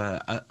sort of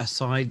a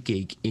side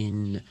gig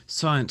in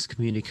science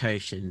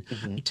communication.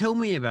 Mhm. Tell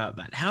me about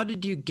that. How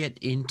did you get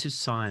into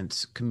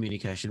science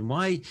communication?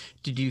 Why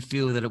did you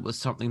feel that it was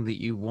something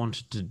that you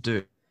wanted to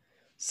do?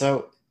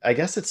 So I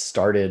guess it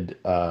started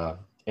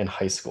in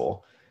high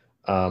school.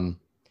 Um,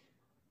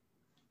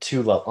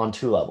 on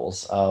two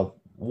levels.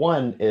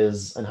 One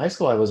is in high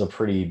school, uh, I was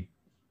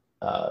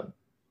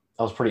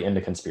pretty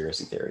into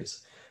conspiracy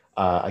theories.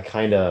 I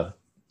kind of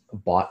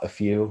bought a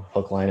few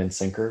hook, line, and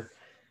sinker,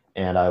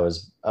 and I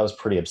was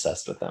pretty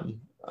obsessed with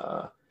them.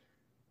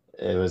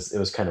 It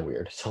was kind of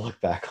weird to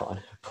look back on,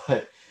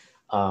 but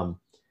um,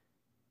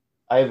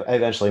 I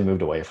eventually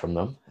moved away from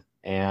them.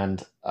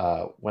 And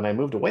when I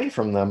moved away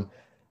from them,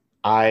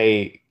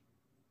 I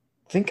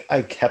think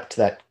I kept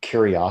that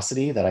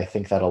curiosity that I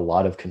think that a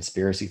lot of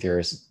conspiracy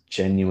theorists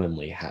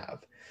genuinely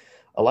have.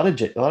 A lot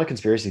of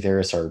conspiracy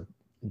theorists are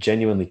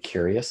genuinely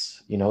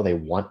curious. They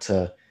want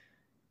to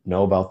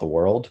know about the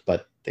world,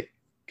 but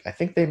I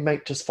think they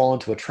might just fall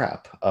into a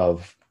trap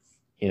of,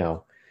 you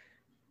know,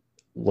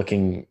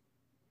 looking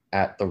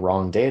at the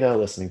wrong data,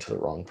 listening to the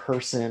wrong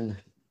person,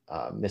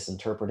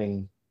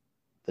 misinterpreting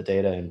the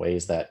data in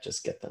ways that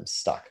just get them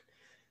stuck.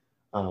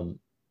 Um,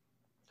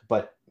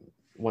 but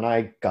when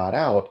I got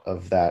out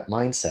of that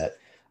mindset,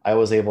 I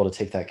was able to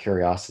take that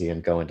curiosity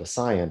and go into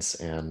science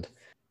and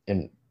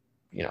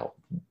you know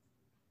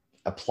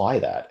apply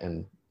that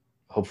and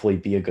hopefully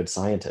be a good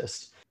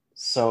scientist.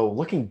 So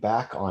looking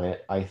back on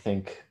it, I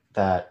think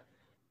that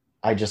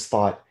I just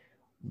thought,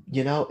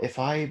 if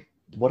I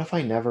what if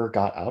I never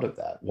got out of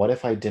that? What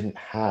if I didn't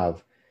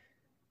have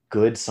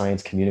good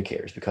science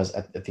communicators? Because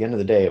at the end of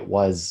the day, it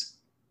was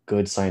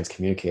good science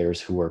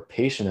communicators who were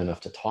patient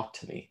enough to talk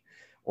to me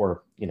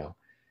or,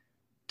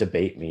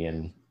 debate me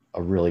in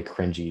a really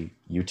cringy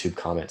YouTube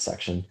comment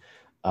section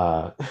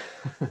uh,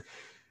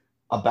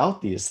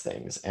 about these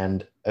things.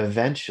 And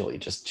eventually,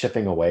 just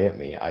chipping away at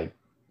me, I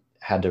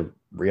had to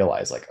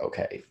realize, like,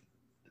 okay,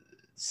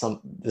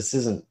 this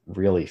isn't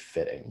really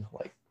fitting.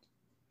 Like,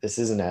 this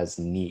isn't as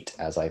neat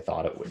as I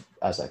thought it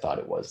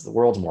was. The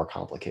world's more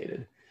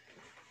complicated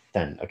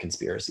than a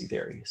conspiracy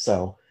theory.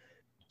 So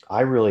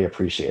I really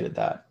appreciated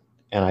that.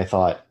 And I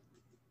thought,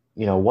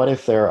 what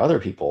if there are other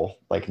people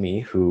like me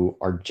who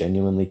are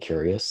genuinely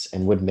curious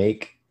and would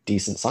make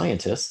decent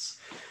scientists,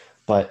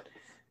 but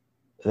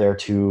they're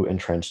too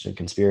entrenched in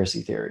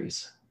conspiracy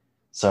theories?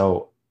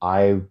 So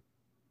I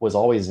was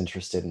always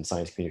interested in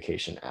science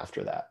communication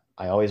after that.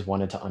 I always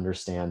wanted to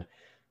understand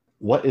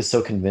what is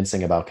so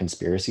convincing about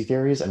conspiracy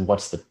theories and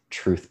what's the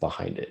truth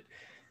behind it.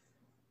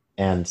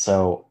 And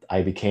so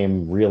I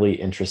became really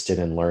interested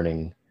in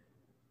learning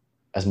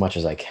as much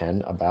as I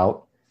can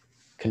about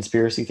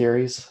conspiracy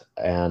theories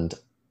and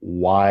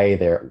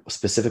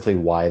specifically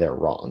why they're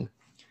wrong.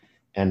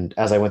 And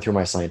as I went through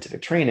my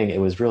scientific training,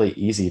 it was really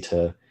easy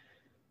to,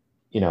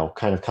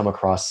 kind of come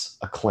across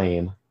a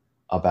claim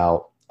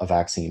about a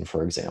vaccine,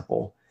 for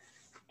example,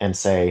 and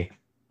say,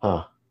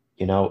 huh,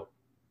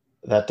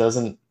 that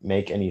doesn't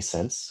make any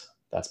sense.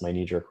 That's my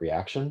knee-jerk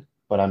reaction,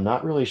 but I'm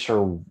not really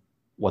sure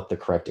what the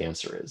correct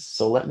answer is.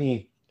 So let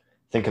me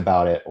think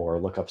about it or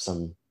look up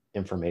some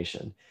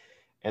information.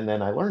 And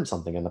then I learned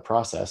something in the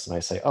process and I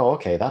say, oh,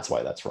 okay, that's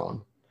why that's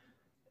wrong.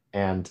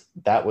 And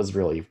that was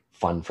really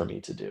fun for me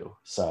to do.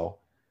 So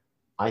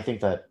I think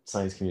that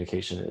science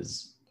communication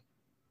is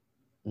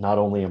not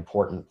only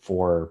important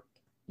for,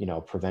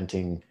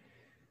 preventing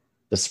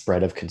the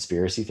spread of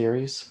conspiracy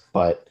theories,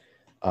 but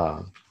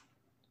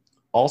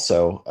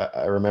also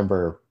I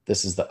remember,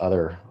 this is the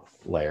other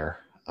layer.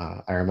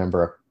 I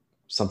remember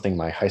something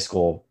my high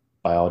school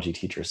biology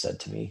teacher said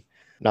to me,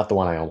 not the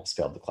one I almost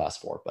failed the class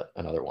for, but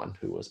another one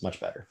who was much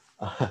better.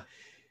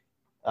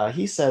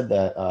 He said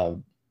that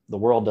the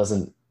world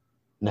doesn't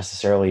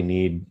necessarily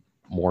need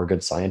more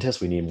good scientists.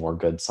 We need more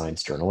good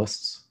science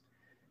journalists.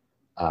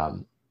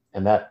 And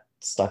that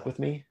stuck with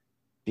me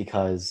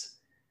because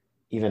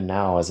even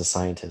now as a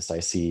scientist, I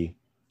see,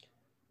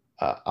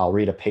 I'll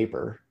read a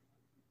paper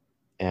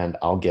and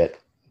I'll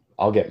get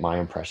my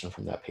impression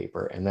from that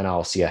paper. And then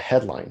I'll see a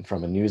headline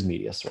from a news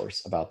media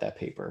source about that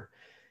paper.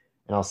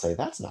 And I'll say,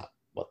 that's not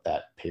what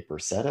that paper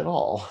said at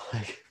all.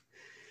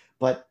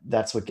 But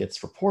that's what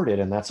gets reported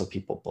and that's what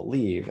people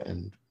believe.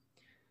 And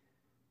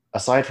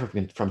aside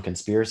from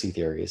conspiracy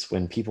theories,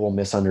 when people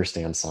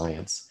misunderstand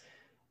science,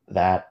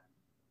 that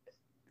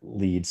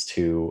leads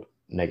to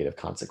negative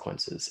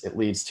consequences. It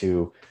leads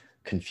to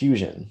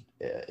confusion.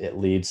 It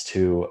leads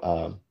to,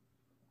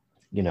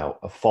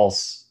 a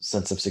false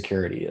sense of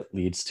security. It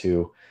leads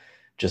to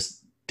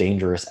just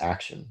dangerous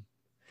action.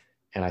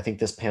 And I think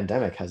this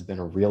pandemic has been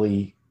a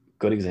really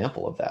good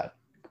example of that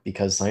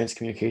because science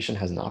communication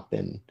has not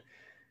been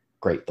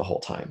great the whole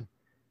time.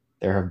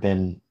 There's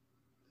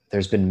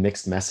been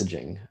mixed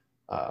messaging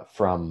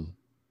from,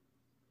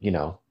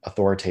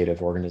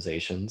 authoritative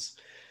organizations.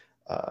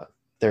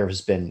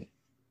 There's been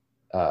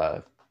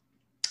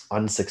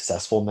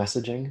unsuccessful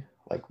messaging,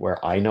 like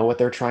where I know what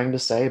they're trying to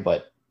say,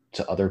 but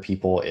to other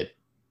people, it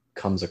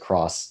comes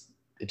across,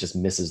 it just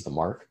misses the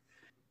mark.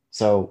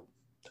 So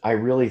I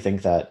really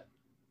think that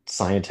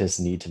scientists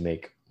need to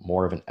make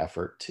more of an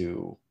effort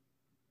to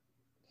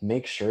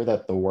make sure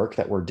that the work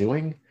that we're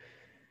doing,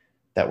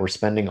 that we're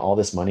spending all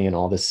this money and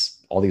all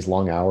these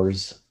long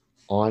hours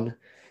on,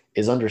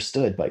 is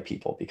understood by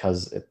people.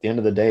 Because at the end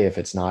of the day, if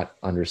it's not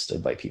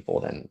understood by people,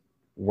 then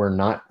we're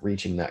not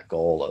reaching that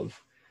goal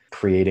of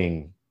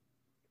creating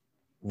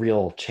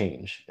real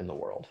change in the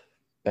world,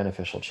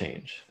 beneficial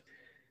change.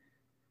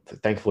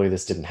 Thankfully,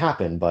 this didn't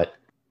happen, but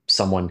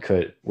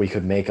we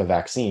could make a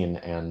vaccine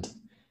and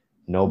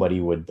nobody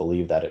would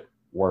believe that it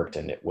worked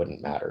and it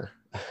wouldn't matter.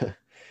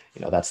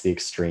 That's the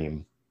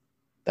extreme.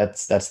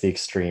 That's the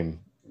extreme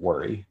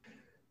worry.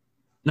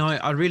 No,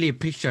 I really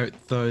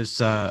appreciate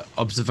those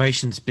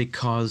observations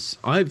because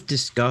I've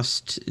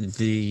discussed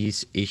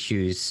these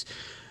issues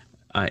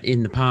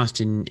in the past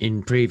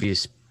in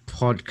previous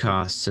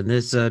podcasts, and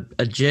there's a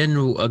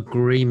general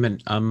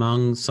agreement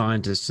among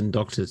scientists and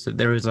doctors that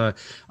there is a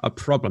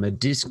problem, a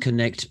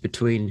disconnect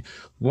between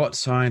what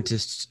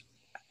scientists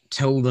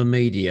tell the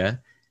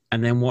media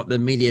and then what the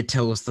media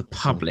tells the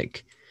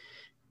public.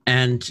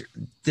 And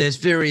there's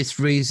various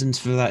reasons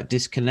for that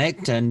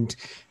disconnect, and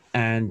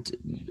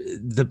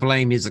the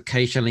blame is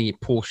occasionally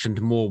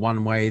portioned more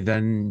one way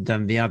than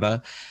the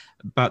other.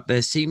 But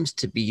there seems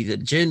to be the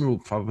general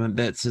problem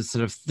that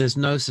there's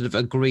no sort of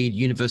agreed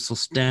universal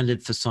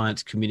standard for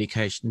science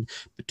communication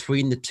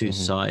between the two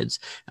sides.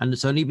 And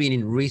it's only been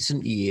in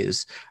recent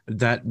years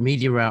that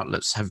media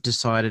outlets have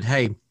decided,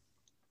 hey,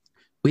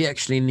 we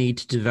actually need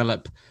to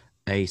develop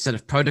a set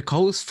of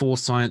protocols for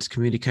science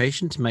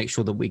communication to make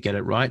sure that we get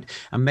it right.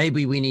 And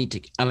maybe we need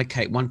to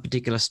allocate one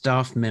particular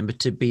staff member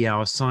to be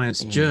our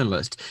science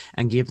journalist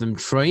and give them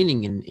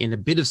training in a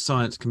bit of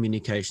science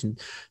communication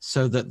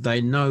so that they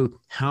know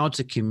how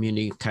to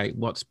communicate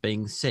what's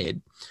being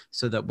said,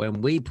 so that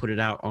when we put it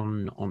out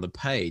on the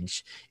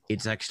page,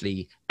 it's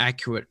actually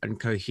accurate and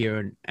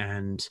coherent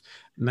and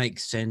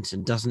makes sense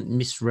and doesn't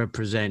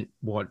misrepresent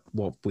what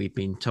we've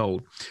been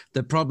told.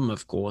 The problem,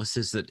 of course,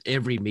 is that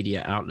every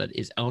media outlet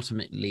is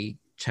ultimately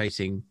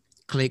chasing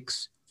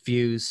clicks,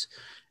 views,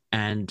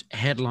 and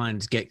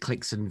headlines get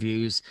clicks and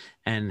views,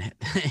 and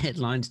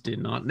headlines do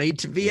not need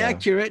to be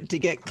accurate to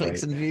get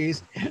clicks and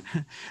views.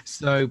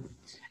 So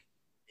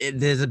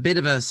there's a bit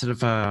of a sort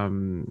of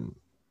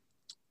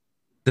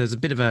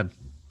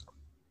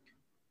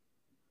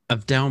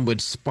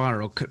downward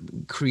spiral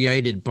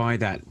created by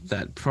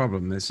that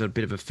problem. There's a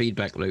bit of a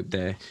feedback loop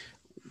there,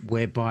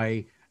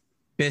 whereby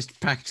best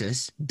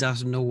practice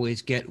doesn't always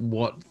get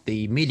what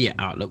the media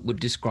outlet would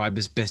describe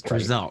as best Right.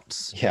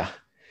 results Yeah.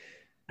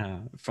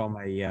 From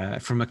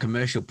a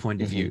commercial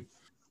point of Mhm. view.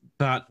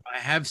 But I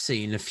have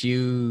seen a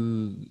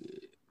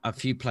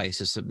few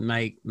places that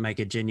make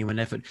a genuine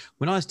effort.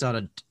 When I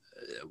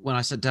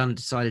sat down and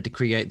decided to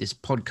create this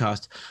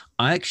podcast,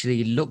 I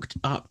actually looked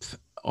up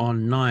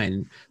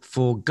online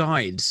for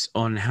guides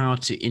on how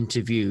to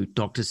interview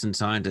doctors and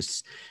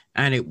scientists,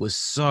 and it was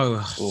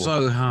Ooh,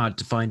 so hard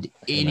to find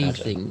I can imagine.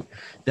 anything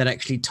that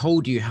actually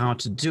told you how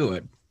to do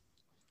it.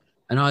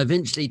 And I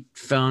eventually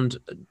found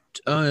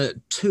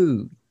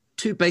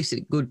two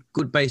basic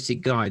good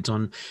basic guides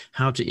on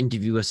how to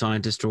interview a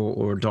scientist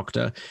or a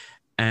doctor,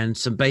 and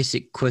some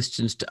basic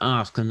questions to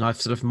ask. And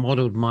I've sort of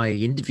modeled my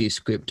interview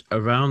script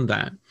around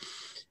that.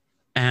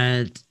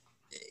 And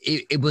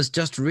it was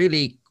just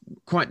really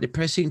quite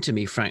depressing to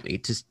me, frankly,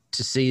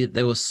 to see that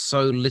there was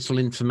so little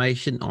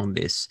information on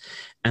this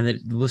and that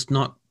it was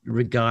not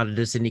regarded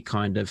as any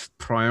kind of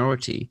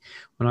priority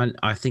when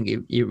I think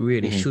it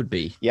really Mhm. should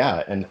be.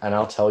 Yeah, and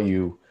I'll tell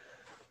you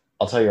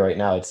right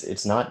now,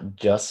 it's not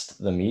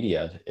just the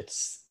media,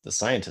 it's the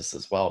scientists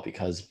as well,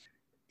 because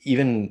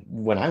even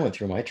when I went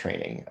through my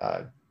training,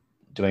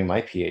 doing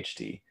my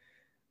PhD,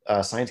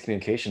 science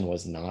communication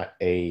was not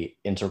a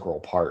integral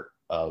part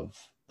of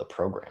the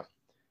program.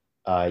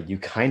 You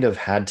kind of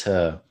had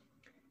to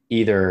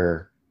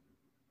either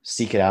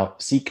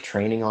seek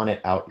training on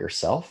it out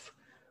yourself,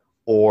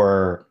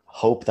 or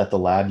hope that the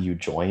lab you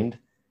joined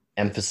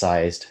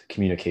emphasized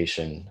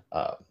communication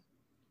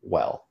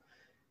well.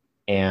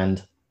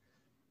 And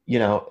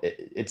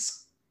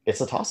it's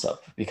a toss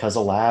up, because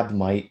a lab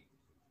might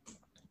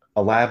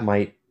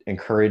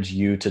encourage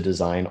you to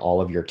design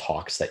all of your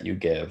talks that you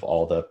give,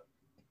 all the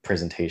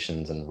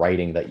presentations and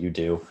writing that you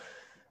do.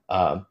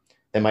 Uh,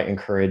 they might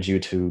encourage you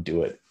to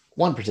do it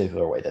one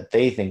particular way that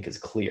they think is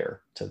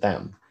clear to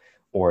them,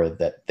 or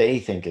that they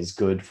think is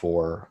good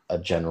for a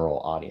general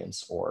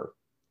audience, or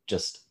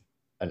just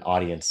an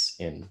audience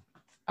in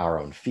our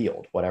own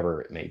field,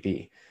 whatever it may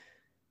be.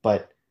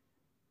 But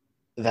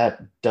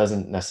that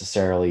doesn't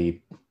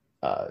necessarily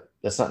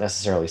that's not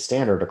necessarily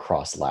standard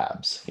across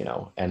labs,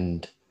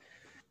 and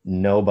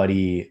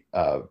nobody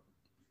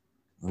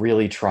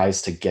really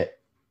tries to get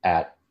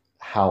at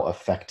how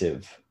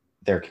effective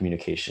their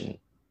communication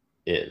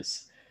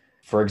is.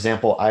 For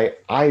example,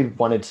 I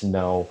wanted to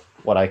know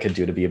what I could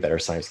do to be a better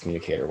science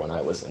communicator when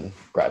I was in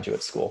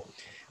graduate school.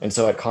 And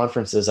so at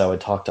conferences, I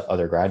would talk to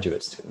other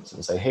graduate students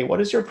and say, hey, what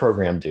does your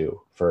program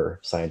do for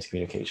science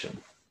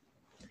communication?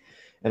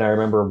 And I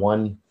remember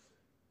one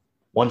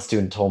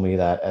student told me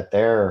that at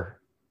their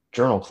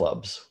journal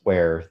clubs,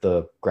 where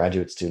the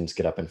graduate students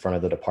get up in front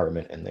of the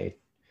department and they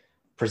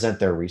present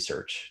their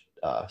research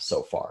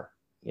so far,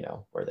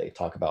 where they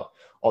talk about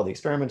all the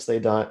experiments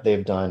they've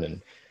done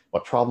and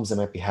what problems they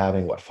might be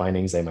having, what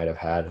findings they might have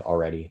had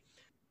already.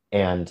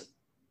 And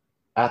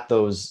at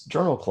those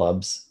journal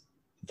clubs,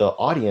 the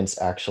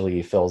audience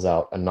actually fills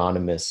out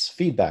anonymous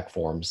feedback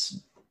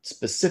forms,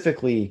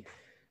 specifically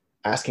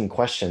asking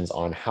questions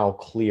on how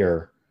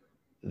clear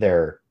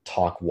their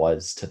talk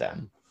was to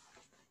them.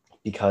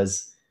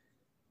 Because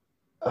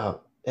uh,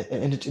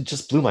 and it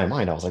just blew my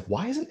mind. I was like,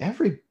 why isn't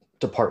every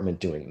department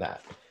doing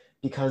that?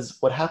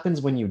 Because what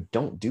happens when you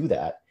don't do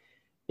that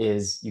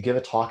is you give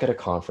a talk at a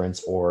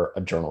conference or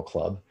a journal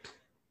club,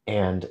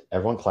 and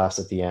everyone claps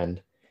at the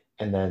end,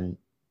 and then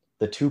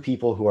the two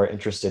people who are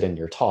interested in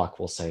your talk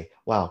will say,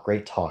 wow,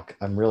 great talk,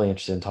 I'm really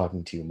interested in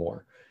talking to you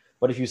more.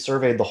 But if you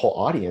surveyed the whole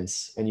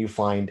audience and you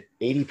find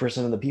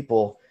 80% of the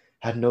people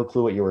had no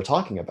clue what you were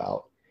talking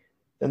about,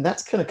 then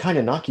that's going to kind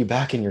of knock you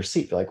back in your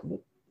seat. You're like,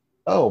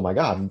 oh my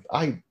god,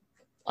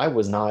 I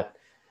was not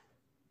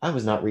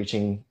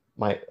reaching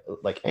my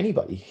like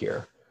anybody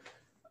here.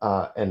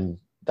 And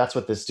that's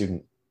what this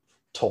student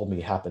told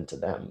me happened to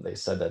them. They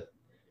said that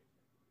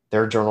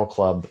their journal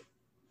club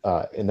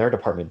in their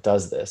department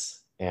does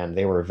this, and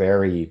they were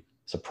very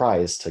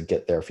surprised to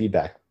get their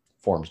feedback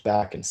forms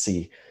back and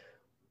see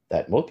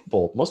that most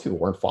people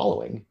weren't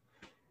following.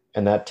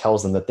 And that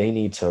tells them that they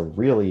need to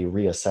really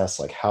reassess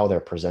like how they're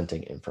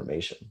presenting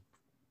information,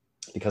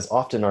 because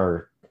often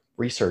our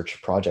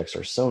research projects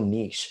are so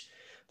niche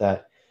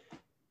that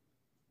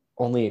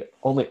only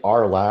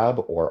our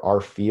lab or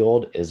our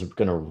field is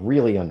going to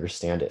really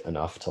understand it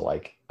enough to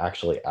like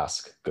actually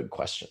ask good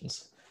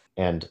questions.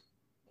 And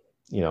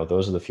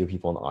those are the few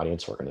people in the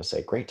audience who are going to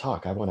say, great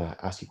talk, I want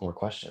to ask you more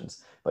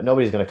questions. But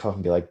nobody's going to come up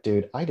and be like,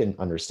 dude, I didn't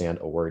understand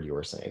a word you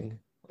were saying.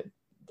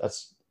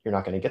 You're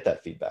not going to get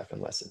that feedback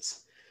unless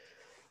it's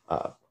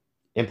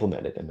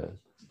implemented in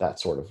that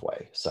sort of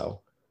way.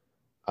 So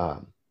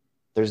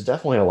there's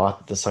definitely a lot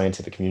that the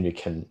scientific community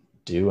can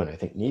do, and I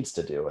think needs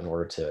to do, in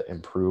order to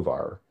improve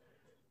our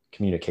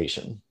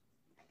communication.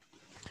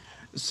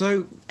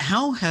 So,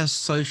 how has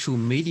social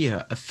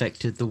media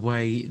affected the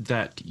way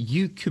that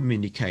you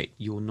communicate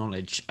your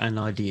knowledge and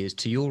ideas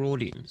to your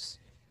audience?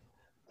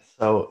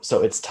 So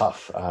it's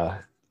tough.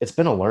 It's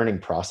been a learning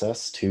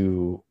process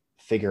to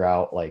figure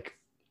out like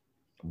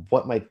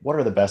what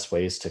are the best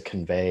ways to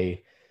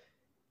convey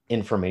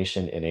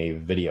information in a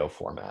video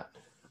format.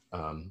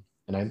 And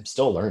I'm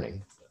still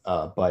learning,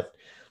 but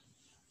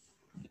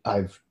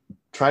I've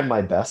tried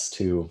my best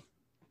to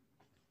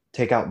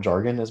take out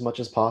jargon as much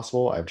as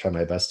possible. I've tried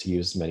my best to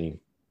use as many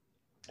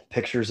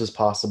pictures as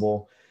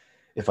possible.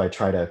 If I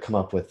try to come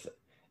up with,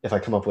 if I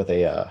come up with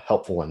a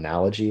helpful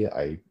analogy,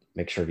 I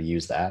make sure to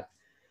use that.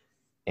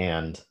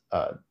 And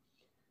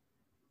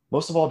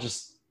most of all,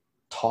 just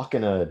talk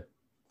in a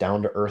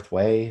down to earth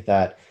way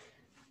that,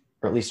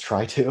 or at least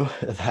try to,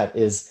 that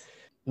is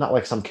not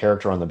like some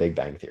character on The Big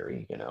Bang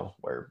Theory, you know,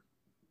 where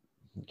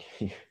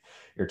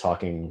you're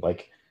talking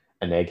like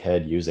an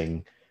egghead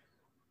using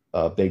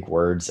big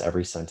words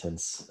every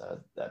sentence.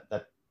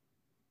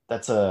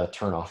 That's a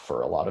turnoff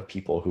for a lot of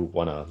people who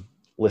want to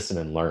listen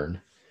and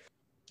learn.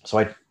 So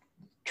I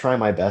try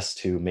my best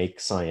to make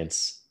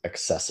science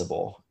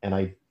accessible, and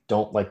I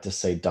don't like to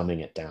say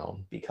dumbing it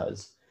down,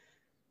 because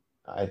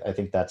I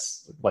think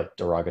that's like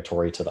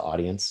derogatory to the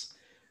audience,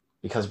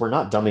 because we're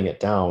not dumbing it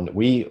down.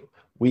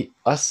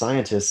 Us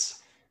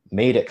scientists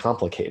made it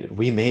complicated.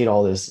 We made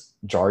all this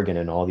jargon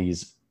and all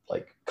these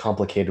like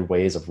complicated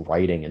ways of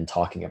writing and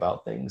talking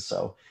about things.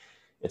 So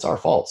it's our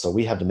fault. So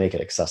we have to make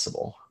it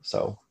accessible.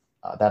 So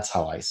that's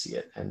how I see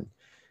it. And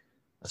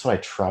that's what I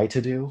try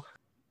to do.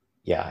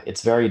 Yeah,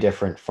 it's very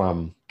different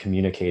from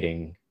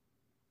communicating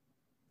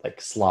like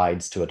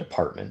slides to a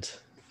department.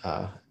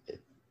 I'm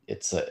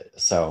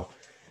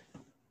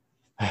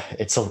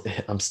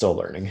still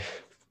learning.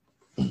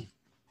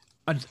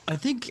 I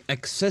think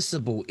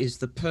accessible is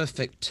the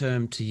perfect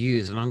term to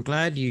use, and I'm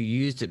glad you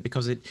used it,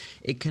 because it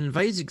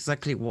conveys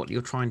exactly what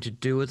you're trying to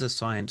do as a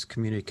science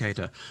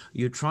communicator.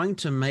 You're trying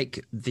to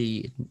make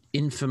the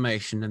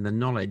information and the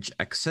knowledge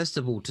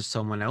accessible to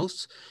someone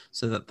else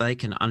so that they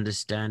can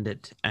understand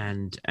it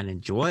and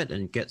enjoy it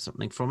and get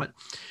something from it.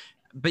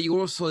 But you're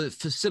also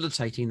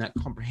facilitating that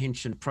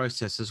comprehension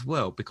process as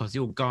well, because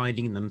you're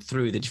guiding them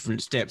through the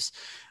different steps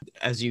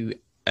as you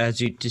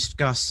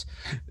discuss,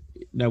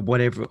 you know,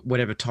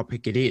 whatever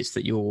topic it is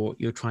that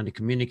you're trying to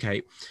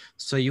communicate.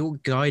 So you're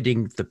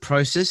guiding the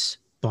process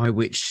by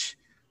which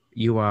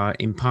you are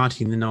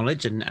imparting the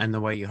knowledge and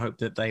the way you hope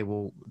that they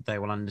will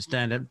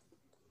understand it.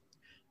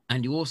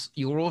 And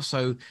you're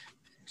also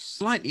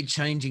slightly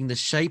changing the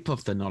shape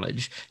of the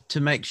knowledge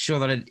to make sure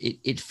that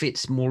it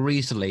fits more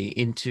easily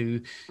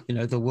into, you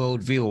know, the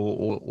worldview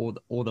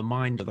or the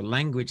mind or the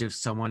language of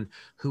someone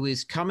who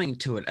is coming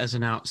to it as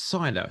an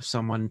outsider,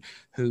 someone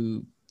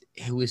who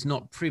is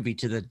not privy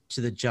to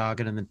the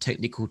jargon and the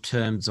technical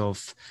terms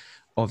of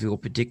your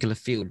particular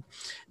field.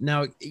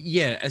 Now,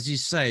 yeah, as you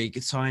say,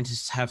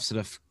 scientists have sort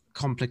of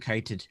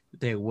complicated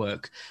their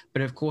work,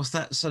 but of course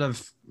that sort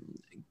of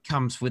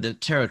comes with a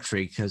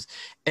territory, because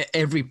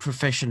every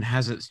profession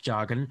has its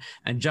jargon,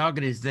 and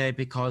jargon is there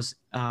because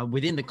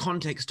within the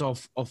context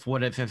of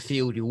whatever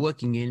field you're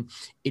working in,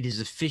 it is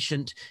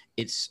efficient.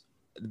 It's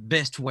the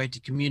best way to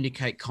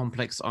communicate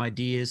complex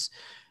ideas.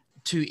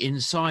 To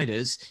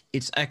insiders,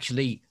 it's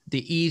actually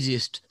the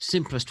easiest,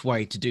 simplest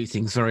way to do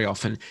things. Very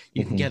often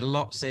you can get a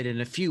lot said in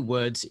a few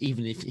words,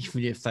 even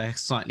if they're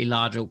slightly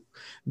larger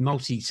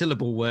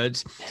multi-syllable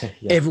words.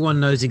 Yeah. Everyone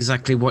knows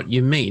exactly what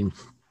you mean.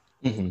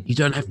 You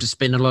don't have to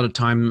spend a lot of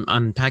time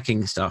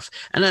unpacking stuff.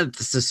 And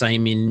that's the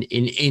same in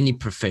any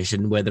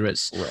profession, whether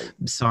it's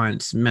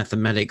science,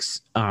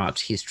 mathematics, art,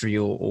 history,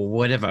 or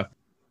whatever.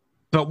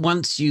 But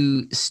once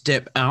you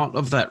step out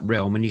of that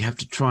realm and you have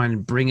to try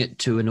and bring it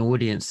to an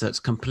audience that's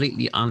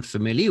completely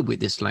unfamiliar with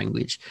this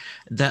language,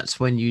 that's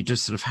when you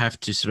just sort of have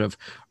to sort of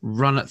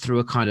run it through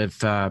a kind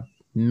of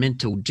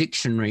mental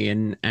dictionary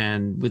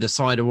and with a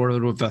side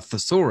order of a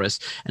thesaurus,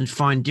 and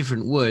find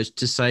different words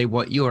to say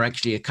what you're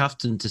actually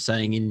accustomed to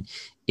saying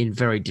in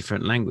very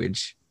different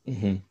language.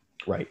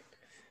 Right.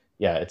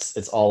 Yeah,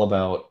 it's all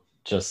about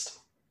just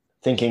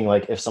thinking,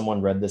 like, if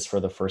someone read this for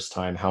the first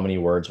time, how many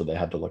words would they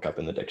have to look up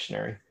in the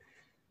dictionary?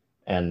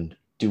 And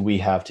do we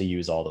have to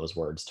use all those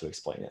words to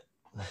explain it?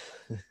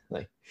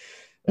 like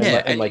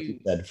you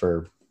said,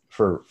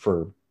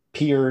 for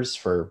peers,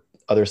 for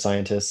other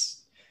scientists,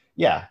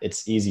 yeah,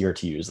 it's easier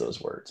to use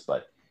those words,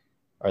 but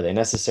are they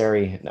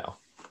necessary? No.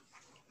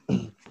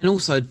 And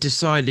also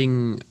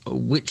deciding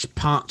which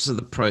parts of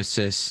the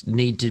process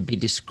need to be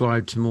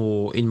described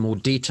in more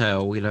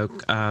detail. You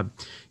know,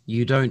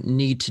 you don't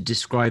need to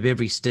describe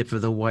every step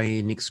of the way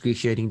in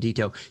excruciating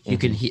detail. You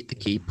can hit the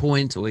key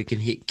points, or you can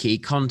hit key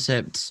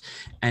concepts,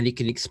 and you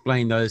can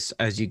explain those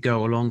as you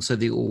go along. So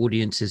your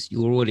audience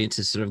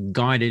is sort of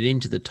guided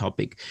into the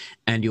topic,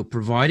 and you're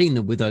providing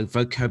them with a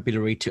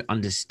vocabulary to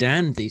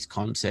understand these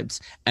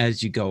concepts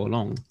as you go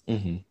along.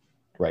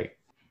 Right.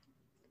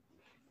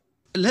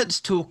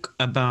 Let's talk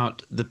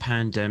about the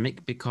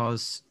pandemic,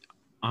 because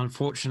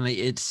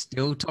unfortunately it's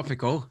still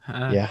topical.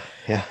 Yeah.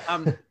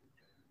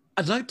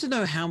 I'd like to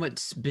know how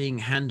it's being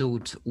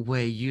handled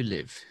where you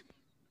live.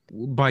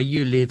 By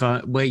you live,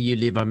 where you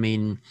live, I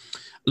mean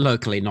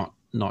locally, not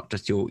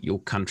just your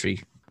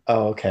country.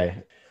 Oh,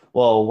 okay.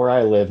 Well, where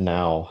I live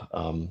now,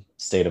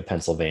 state of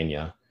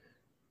Pennsylvania,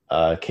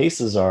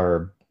 cases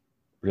are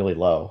really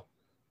low.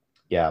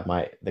 yeah,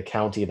 the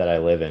county that I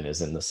live in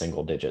is in the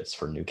single digits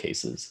for new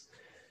cases,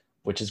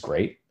 which is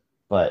great.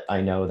 But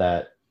I know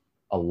that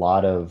a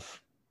lot of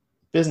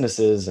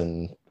businesses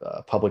and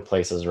public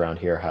places around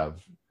here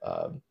have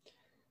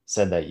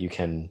said that you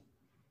can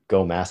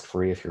go mask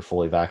free if you're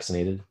fully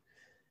vaccinated.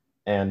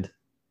 And,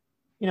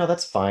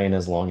 that's fine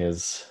as long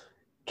as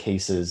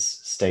cases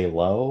stay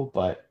low,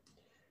 but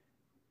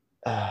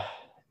uh,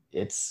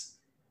 it's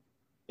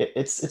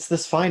it's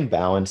this fine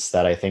balance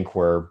that I think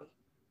we're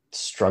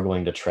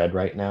struggling to tread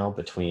right now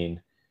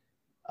between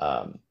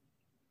um,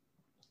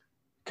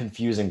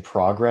 confusing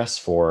progress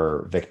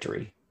for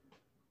victory,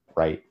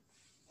 right?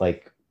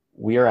 Like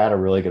we are at a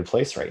really good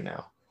place right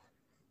now,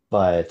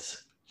 but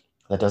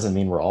that doesn't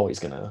mean we're always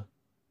going to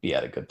be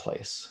at a good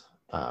place.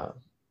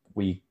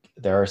 We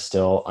There are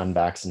still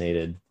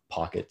unvaccinated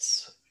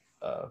pockets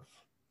of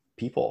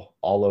people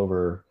all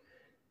over,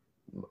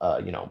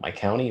 my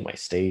county, my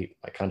state,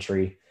 my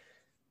country,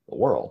 the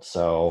world.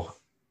 So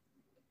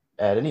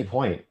at any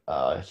point,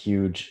 a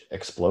huge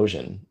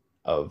explosion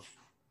of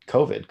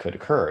COVID could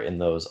occur in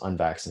those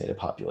unvaccinated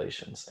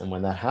populations. And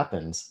when that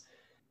happens,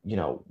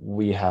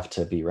 we have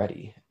to be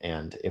ready.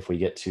 And if we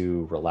get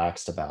too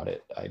relaxed about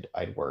it,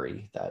 I'd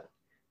worry that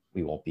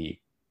we won't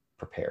be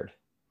prepared,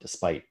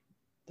 despite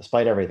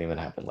everything that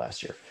happened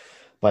last year.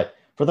 But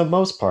for the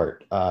most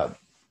part,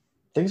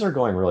 things are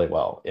going really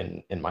well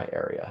in my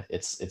area.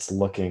 It's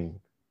looking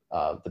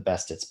the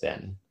best it's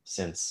been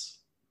since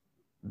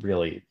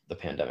really the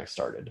pandemic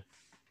started.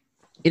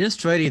 In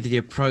Australia, the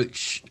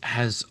approach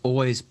has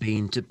always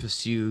been to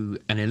pursue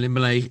an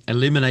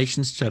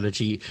elimination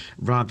strategy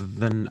rather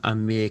than a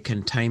mere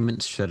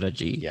containment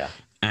strategy. Yeah.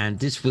 And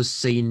this was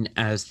seen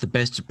as the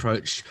best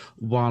approach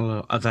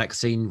while a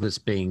vaccine was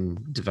being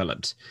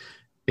developed,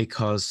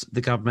 because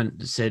the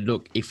government said,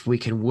 look, if we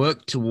can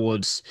work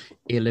towards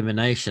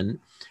elimination,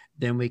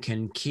 then we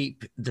can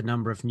keep the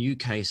number of new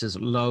cases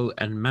low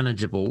and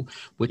manageable,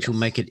 which will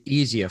make it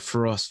easier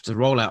for us to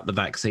roll out the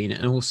vaccine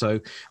and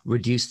also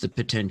reduce the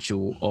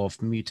potential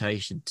of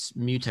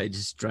mutated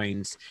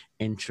strains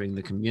entering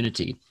the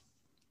community.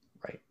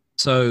 Right.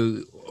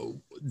 So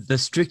the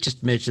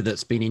strictest measure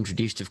that's been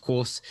introduced, of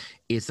course,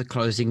 is the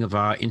closing of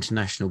our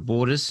international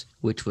borders,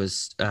 which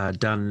was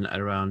done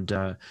around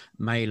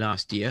May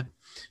last year.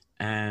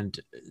 And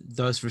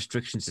those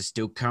restrictions are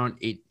still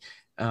current.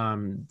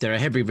 There are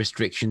heavy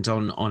restrictions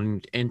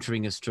on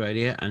entering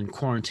Australia, and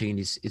quarantine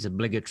is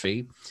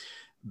obligatory.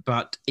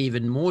 But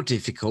even more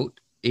difficult,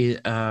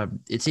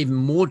 it's even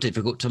more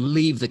difficult to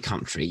leave the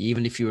country.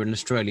 Even if you're an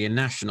Australian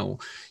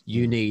national,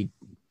 you need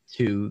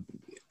to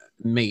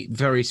meet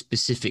very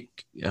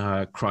specific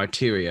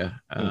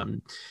criteria,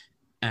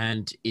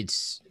 and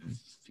it's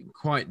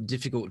quite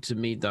difficult to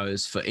meet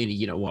those for any.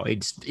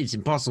 It's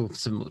impossible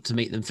to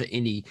meet them for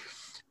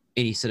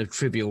any sort of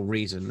trivial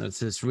reason.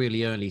 There's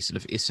really only sort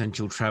of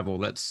essential travel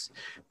that's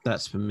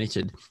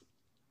permitted,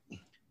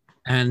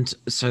 and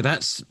so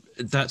that's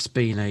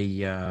been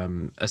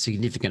a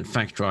significant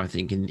factor, I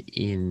think,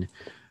 in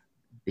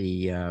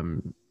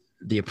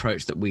the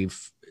approach that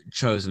we've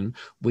chosen.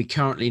 We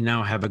currently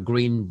now have a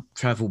green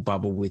travel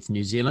bubble with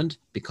New Zealand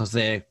because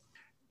their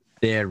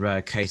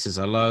cases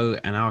are low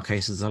and our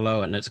cases are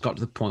low, and it's got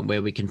to the point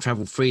where we can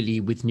travel freely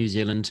with New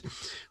Zealand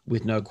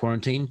with no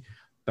quarantine.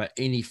 But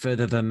any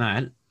further than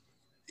that,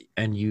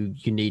 and you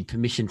need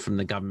permission from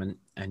the government,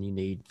 and you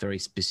need very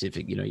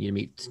specific, you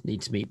need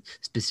to meet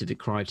specific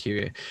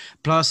criteria.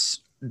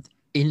 Plus,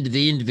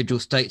 the individual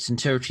states and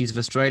territories of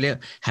Australia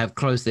have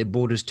closed their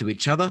borders to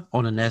each other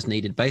on an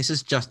as-needed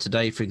basis. Just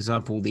today, for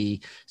example, the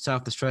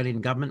South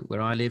Australian government,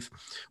 where I live,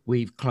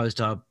 we've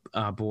closed our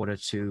border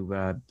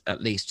to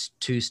at least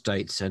 2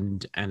 states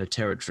and a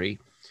territory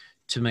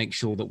to make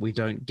sure that we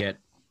don't get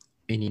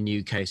any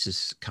new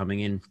cases coming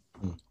in.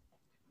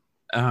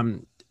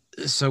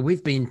 So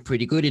we've been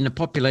pretty good. In a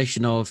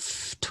population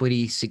of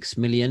 26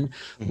 million,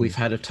 we've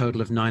had a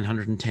total of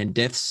 910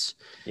 deaths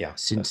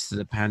since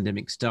the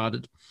pandemic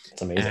started.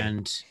 It's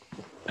amazing.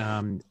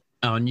 And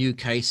our new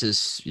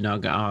cases,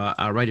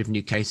 our rate of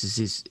new cases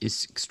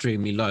is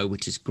extremely low,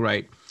 which is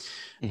great.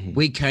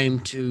 We came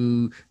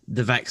to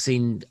the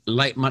vaccine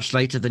much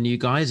later than you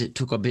guys. It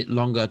took a bit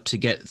longer to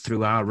get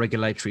through our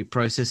regulatory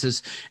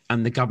processes,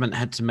 and the government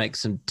had to make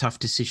some tough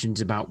decisions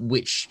about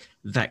which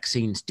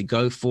vaccines to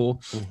go for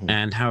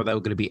and how they were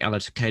going to be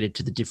allocated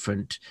to the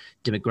different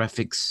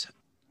demographics.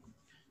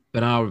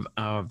 But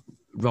our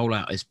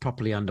rollout is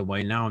properly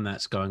underway now, and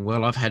that's going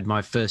well. I've had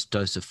my first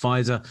dose of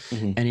Pfizer,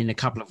 and in a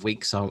couple of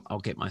weeks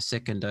I'll get my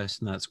second dose,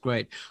 and that's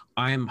great.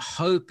 I am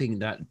hoping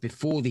that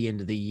before the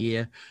end of the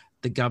year,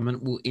 the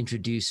government will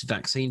introduce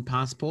vaccine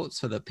passports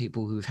so that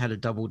people who've had a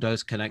double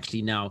dose can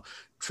actually now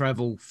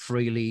travel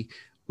freely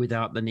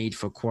without the need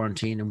for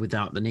quarantine and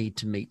without the need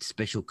to meet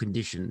special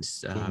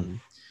conditions.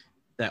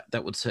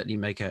 That would certainly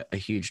make a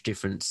huge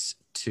difference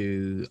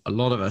to a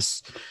lot of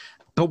us.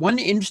 But one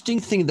interesting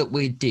thing that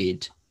we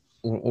did,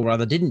 or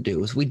rather didn't do,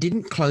 was we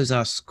didn't close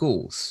our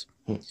schools.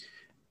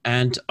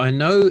 And I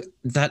know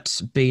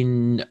that's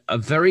been a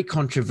very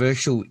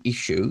controversial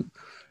issue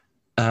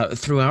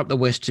throughout the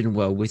Western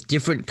world, with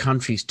different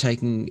countries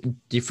taking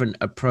different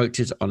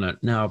approaches on it.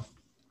 Now,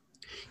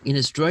 in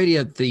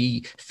Australia,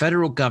 the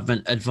federal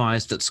government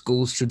advised that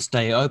schools should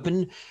stay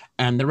open,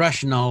 and the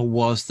rationale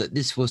was that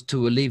this was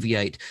to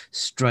alleviate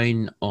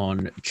strain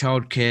on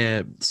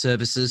childcare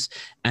services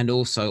and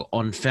also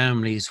on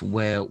families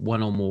where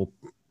one or more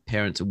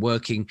parents are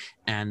working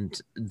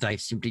and they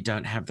simply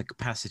don't have the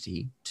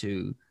capacity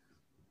to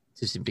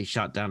simply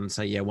shut down and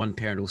say, yeah, one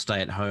parent will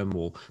stay at home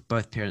or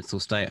both parents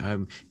will stay at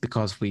home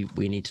because we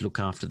need to look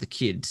after the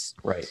kids.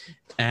 Right.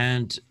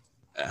 And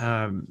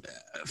um,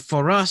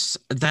 for us,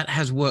 that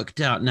has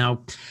worked out.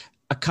 Now,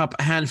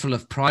 a handful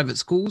of private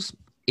schools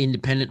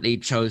independently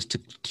chose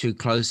to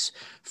close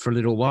for a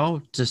little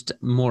while, just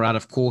more out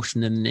of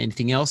caution than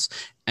anything else.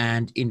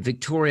 And in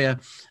Victoria,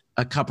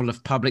 a couple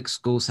of public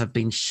schools have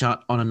been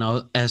shut on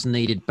an as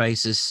needed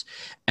basis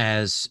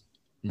as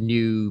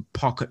new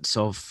pockets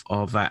of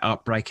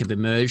outbreak have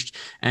emerged.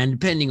 And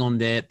depending on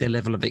their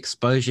level of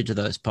exposure to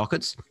those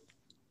pockets,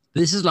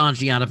 this is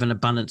largely out of an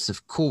abundance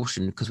of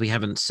caution because we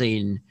haven't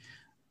seen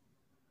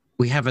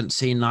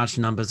large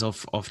numbers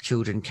of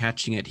children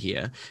catching it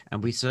here,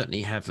 and we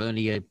certainly have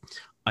only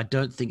I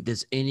don't think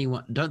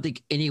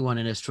anyone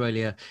in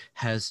Australia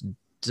has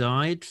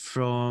died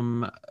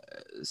from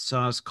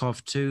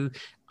SARS-CoV-2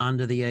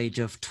 under the age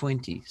of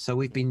 20. So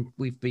we've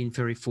been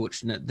very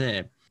fortunate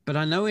there. But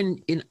I know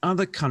in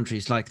other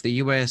countries like the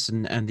US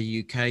and the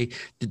UK,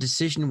 the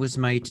decision was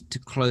made to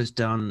close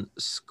down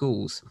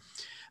schools.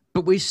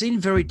 But we've seen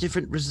very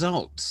different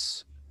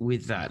results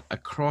with that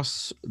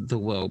across the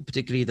world,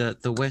 particularly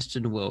the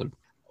Western world.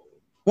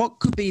 What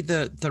could be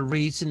the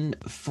reason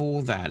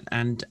for that,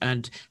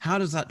 and how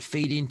does that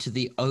feed into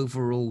the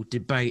overall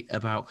debate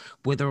about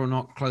whether or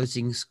not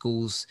closing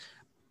schools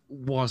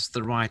was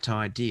the right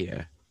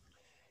idea?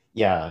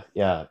 Yeah,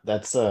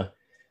 that's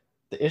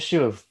the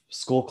issue of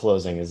school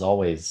closing is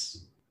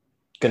always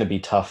going to be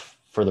tough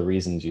for the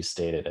reasons you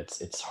stated.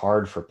 It's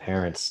hard for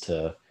parents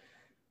to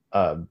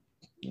uh,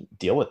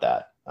 deal with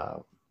that.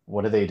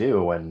 What do they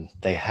do when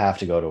they have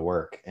to go to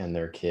work and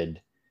their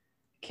kid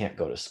can't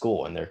go to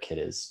school and their kid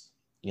is,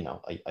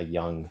 a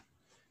young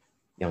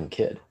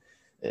kid?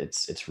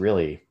 It's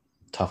really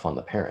tough on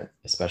the parent,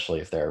 especially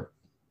if they're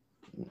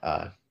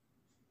uh,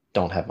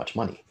 don't have much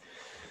money.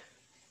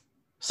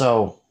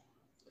 So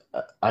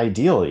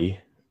ideally,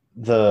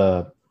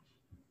 the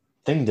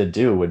thing to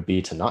do would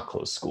be to not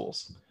close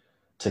schools,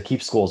 to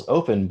keep schools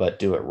open, but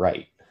do it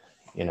right,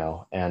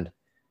 And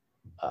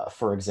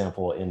for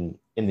example, in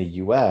the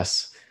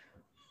U.S.,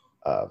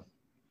 uh,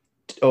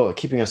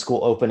 keeping a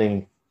school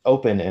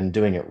open and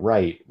doing it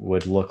right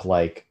would look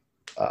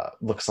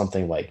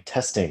something like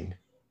testing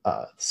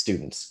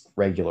students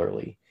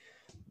regularly,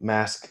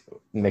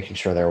 making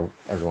sure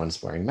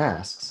everyone's wearing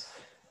masks,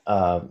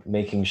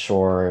 making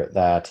sure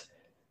that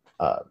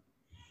uh,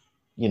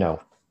 you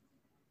know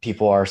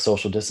people are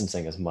social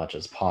distancing as much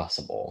as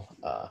possible,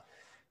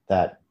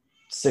 that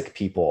sick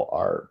people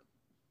are,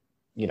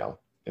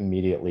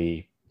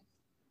 immediately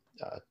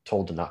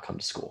told to not come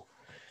to school.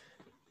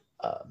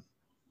 Uh,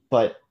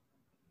 but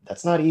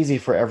that's not easy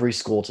for every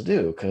school to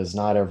do because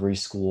not every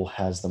school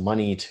has the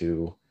money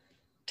to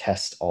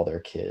test all their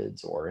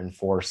kids or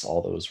enforce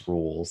all those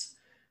rules.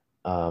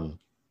 Um,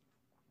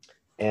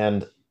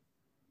 and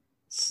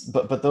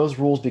but those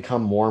rules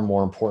become more and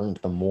more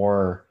important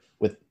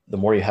the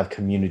more you have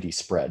community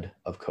spread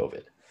of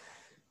COVID,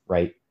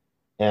 right?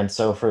 And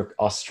so for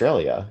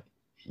Australia,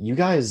 you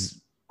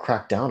guys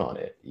cracked down on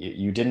it.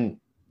 You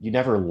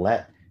never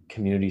let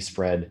community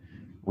spread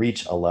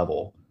reach a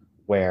level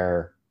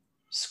where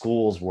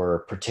schools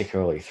were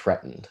particularly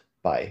threatened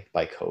by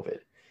COVID.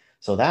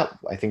 So that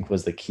I think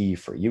was the key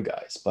for you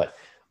guys. But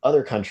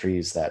other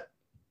countries that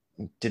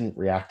didn't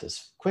react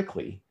as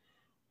quickly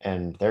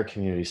and their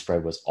community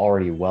spread was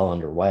already well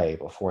underway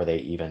before they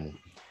even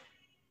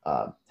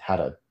had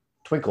a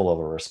twinkle of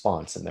a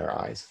response in their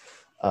eyes.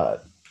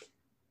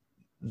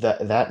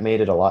 That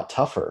made it a lot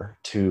tougher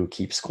to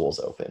keep schools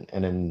open.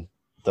 And in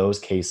those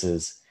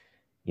cases,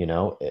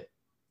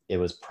 it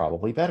was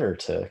probably better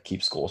to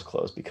keep schools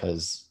closed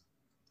because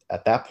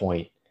at that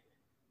point,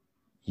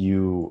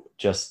 you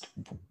just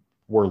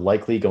were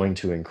likely going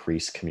to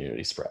increase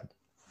community spread.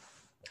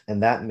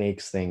 And that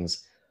makes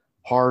things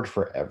hard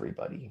for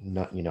everybody.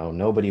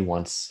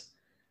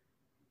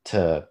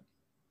 To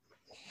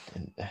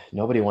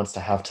nobody wants to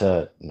have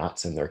to not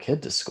send their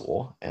kid to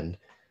school, and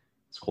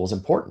school is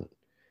important.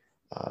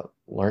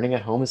 Learning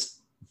at home is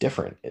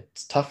different.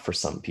 It's tough for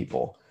some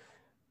people.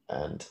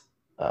 And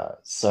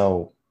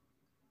so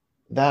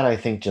that I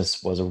think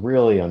just was a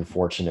really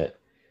unfortunately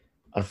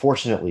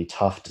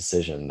tough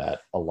decision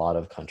that a lot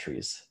of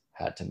countries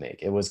had to make.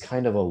 It was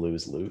kind of a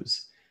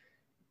lose-lose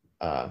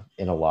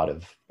in a lot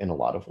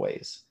of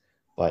ways.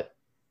 But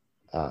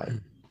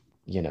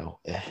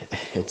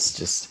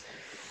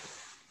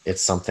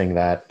it's something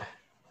that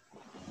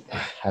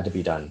had to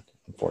be done,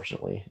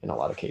 unfortunately, in a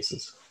lot of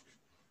cases.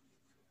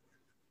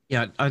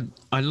 Yeah,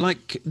 I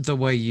like the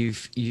way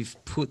you've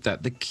put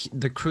that.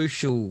 The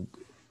crucial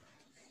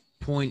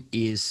point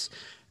is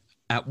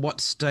at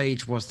what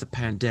stage was the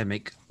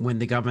pandemic when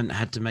the government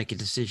had to make a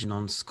decision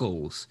on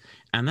schools?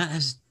 And that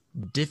has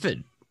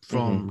differed Hmm.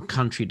 from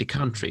country to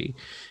country.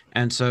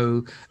 And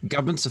so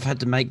governments have had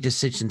to make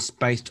decisions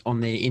based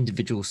on their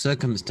individual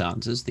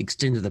circumstances, the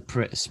extent of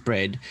the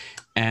spread,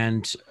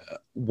 and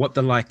what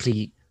the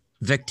likely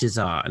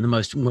vectors are, and the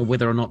most,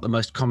 whether or not the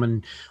most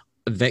common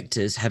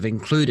vectors have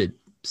included,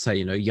 say,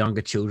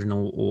 younger children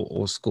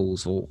or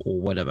schools or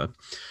whatever.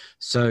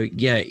 So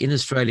yeah, in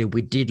Australia,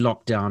 we did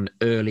lock down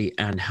early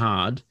and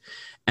hard.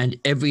 And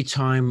every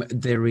time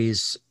there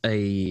is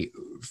a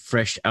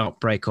fresh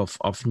outbreak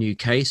of new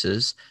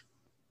cases,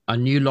 a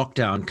new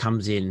lockdown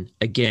comes in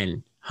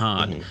again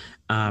hard.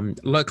 Hmm.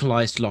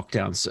 Localized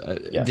lockdowns.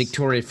 Yes.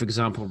 Victoria, for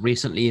example,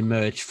 recently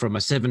emerged from a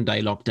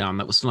 7-day lockdown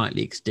that was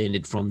slightly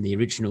extended from the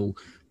original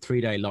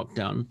 3-day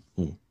lockdown.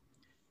 Mm.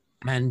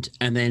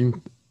 And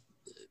then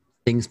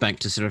things back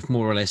to sort of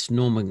more or less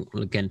normal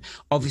again.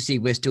 Obviously,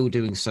 we're still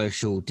doing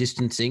social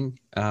distancing.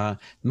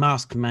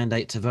 Mask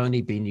mandates have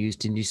only been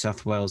used in New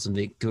South Wales and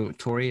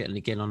Victoria, and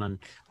again on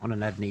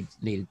an as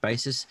needed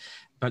basis.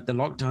 But the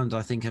lockdowns,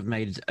 I think, have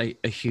made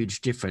a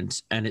huge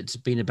difference, and it's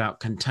been about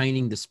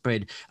containing the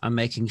spread and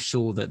making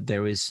sure that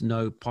there is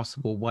no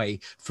possible way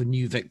for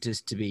new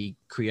vectors to be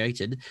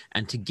created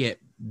and to get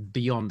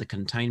beyond the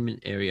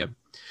containment area.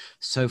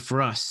 So for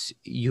us,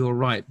 you're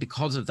right.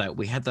 Because of that,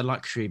 we had the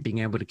luxury of being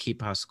able to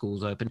keep our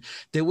schools open.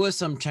 There were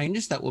some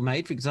changes that were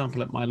made. For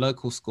example, at my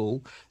local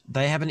school,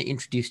 they haven't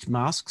introduced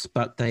masks,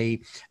 but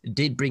they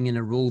did bring in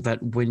a rule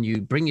that when you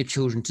bring your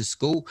children to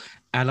school,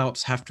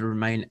 adults have to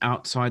remain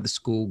outside the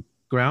school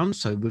grounds.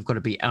 So we've got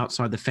to be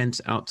outside the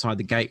fence, outside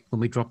the gate when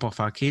we drop off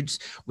our kids.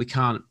 We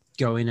can't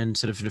go in and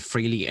sort of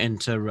freely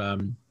enter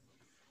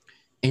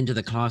into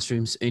the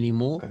classrooms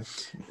anymore. Okay.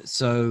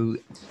 So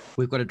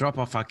we've got to drop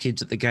off our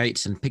kids at the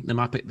gates and pick them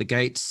up at the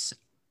gates.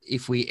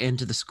 If we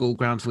enter the school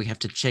grounds, we have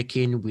to check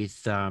in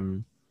with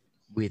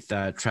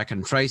track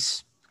and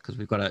trace, because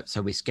we've got to.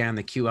 So we scan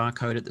the QR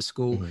code at the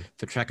school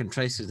for track and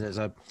trace. There's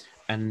a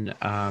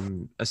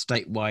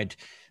statewide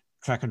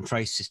track and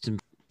trace system.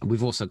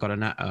 We've also got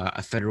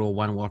a federal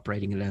one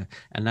operating at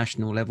a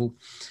national level.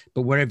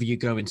 But wherever you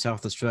go in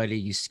South Australia,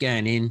 you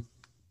scan in,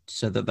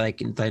 so that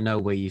they know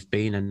where you've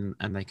been,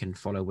 and they can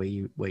follow where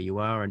you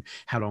are and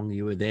how long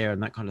you were there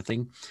and that kind of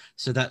thing.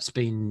 So that's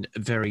been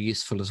very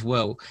useful as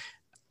well.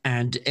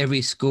 And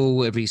every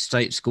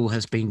state school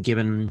has been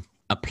given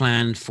a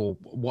plan for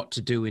what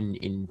to do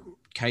in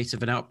case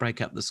of an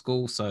outbreak at the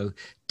school. So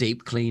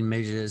deep clean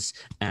measures,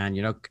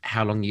 and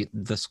how long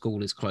the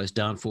school is closed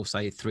down for,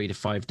 say 3 to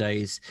 5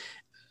 days.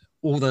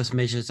 All those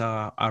measures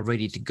are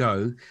ready to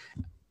go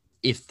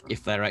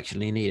if they're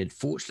actually needed.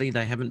 Fortunately,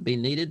 they haven't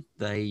been needed.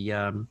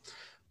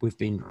 We've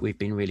been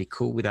really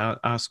cool with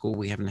our school.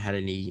 We haven't had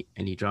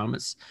any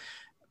dramas.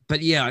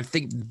 But yeah, I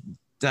think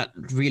that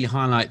really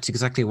highlights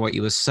exactly what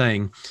you were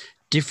saying.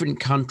 Different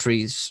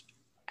countries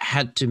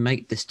had to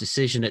make this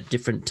decision at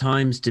different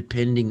times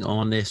depending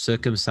on their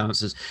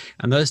circumstances,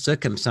 and those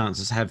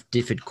circumstances have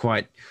differed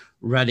quite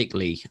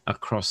radically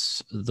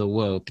across the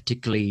world,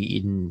 particularly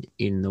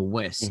in the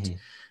West.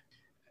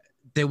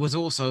 There was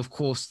also, of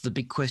course, the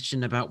big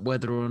question about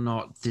whether or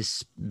not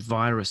this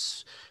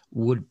virus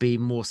would be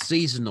more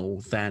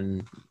seasonal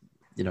than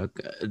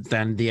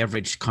the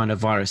average kind of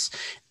virus,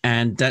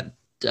 and that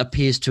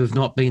appears to have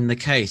not been the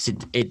case.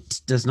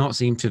 It does not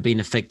seem to have been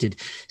affected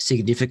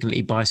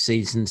significantly by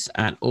seasons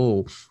at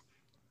all.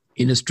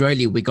 In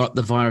Australia, we got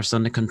the virus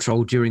under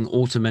control during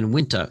autumn and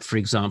winter, for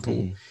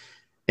example.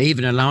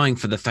 Even allowing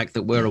for the fact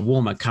that we're a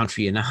warmer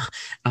country and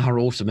our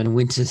autumn and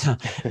winters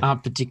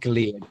aren't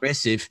particularly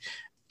aggressive.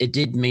 It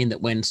did mean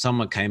that when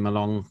summer came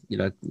along,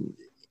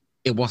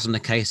 it wasn't a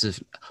case of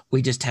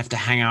we just have to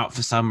hang out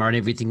for summer and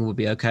everything will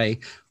be okay.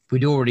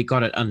 We'd already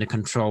got it under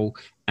control,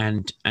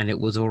 and it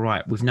was all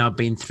right. We've now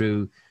been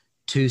through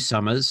 2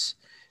 summers,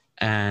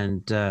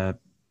 and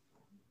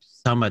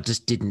summer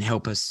just didn't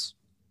help us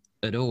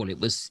at all. It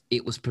was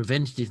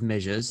preventative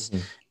measures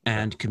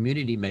and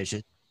community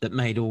measures that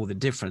made all the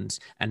difference.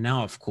 And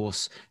now, of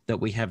course,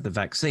 that we have the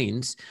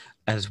vaccines,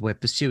 as we're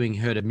pursuing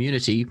herd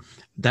immunity,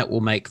 that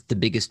will make the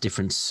biggest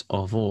difference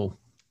of all.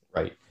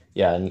 Right.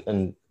 Yeah.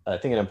 And I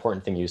think an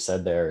important thing you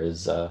said there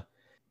is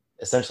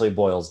essentially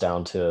boils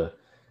down to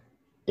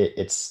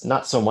it's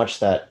not so much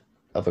that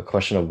of a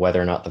question of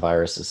whether or not the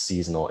virus is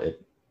seasonal.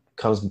 It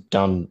comes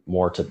down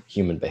more to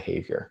human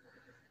behavior.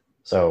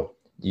 So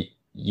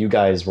you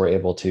guys were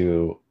able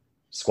to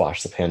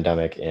squash the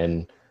pandemic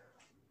in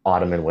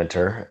autumn and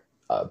winter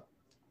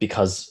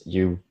because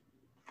you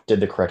did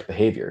the correct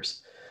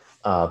behaviors.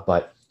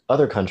 But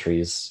other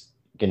countries,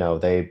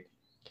 they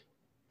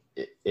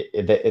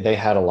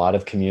had a lot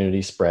of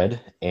community spread,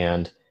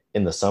 and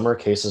in the summer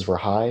cases were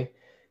high.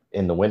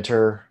 In the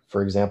winter,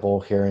 for example,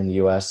 here in the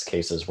US,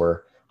 cases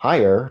were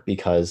higher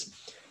because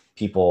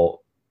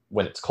people,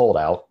 when it's cold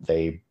out,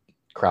 they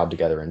crowd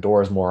together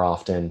indoors more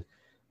often.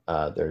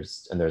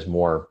 There's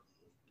more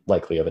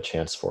likely of a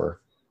chance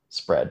for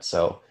spread.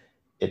 So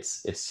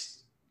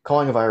it's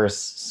calling a virus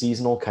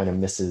seasonal kind of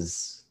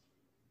misses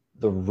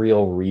the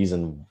real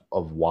reason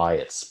of why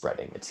it's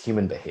spreading. It's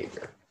human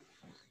behavior.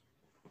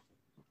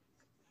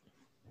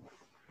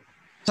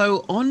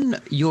 So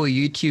on your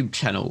YouTube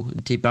channel,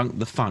 Debunk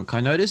the Funk, I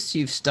noticed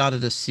you've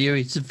started a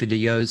series of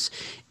videos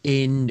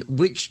in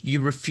which you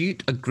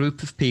refute a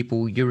group of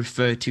people you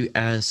refer to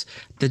as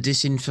the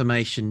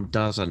Disinformation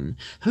Dozen.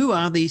 Who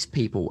are these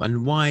people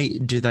and why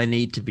do they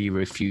need to be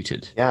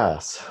refuted? Yeah,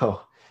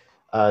 so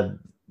the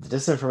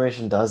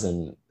Disinformation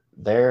Dozen,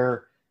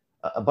 they're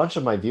a bunch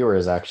of my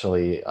viewers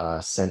actually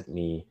sent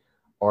me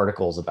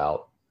articles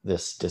about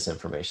this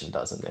Disinformation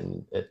Dozen,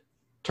 and it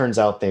turns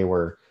out they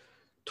were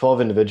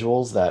 12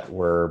 individuals that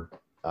were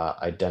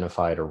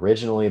identified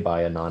originally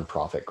by a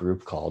nonprofit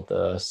group called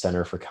the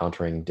Center for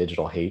Countering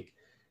Digital Hate,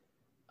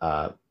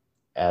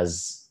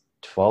 as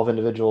 12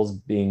 individuals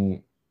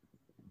being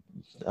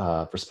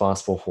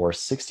responsible for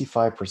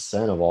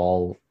 65% of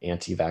all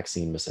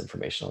anti-vaccine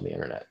misinformation on the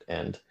internet.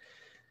 And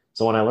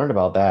so when I learned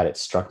about that, it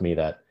struck me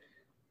that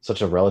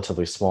such a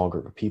relatively small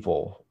group of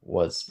people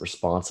was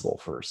responsible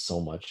for so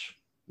much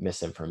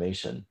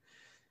misinformation.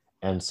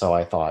 And so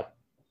I thought,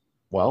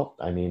 well,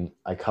 I mean,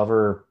 I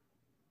cover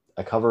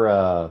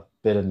a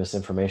bit of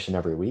misinformation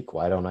every week.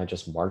 Why don't I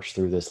just march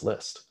through this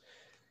list?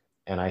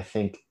 And I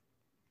think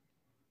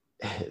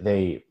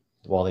they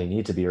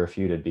need to be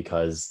refuted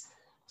because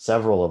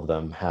several of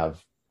them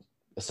have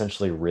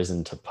essentially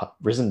risen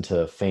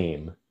to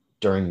fame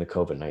during the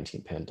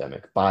COVID-19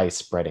 pandemic by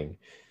spreading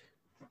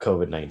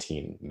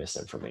COVID-19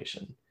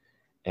 misinformation.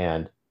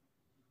 And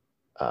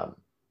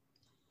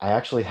I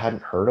actually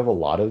hadn't heard of a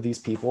lot of these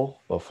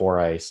people before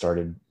I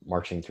started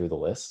marching through the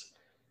list.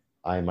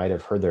 I might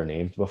have heard their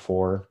names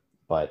before,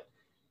 but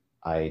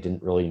I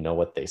didn't really know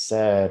what they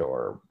said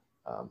or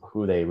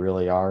who they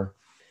really are.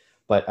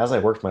 But as I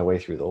worked my way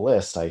through the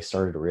list, I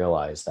started to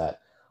realize that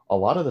a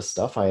lot of the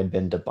stuff I had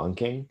been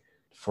debunking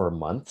for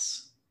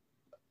months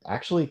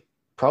actually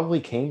probably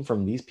came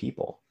from these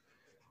people,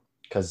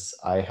 because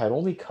I had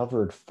only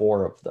covered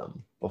 4 of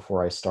them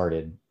before I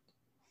started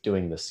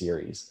doing the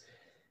series.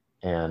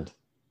 And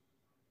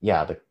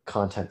yeah, the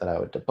content that I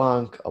would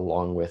debunk,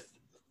 along with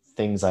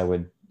things I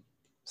would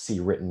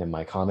see written in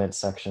my comment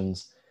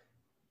sections,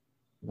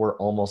 were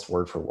almost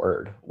word for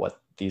word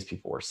what these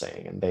people were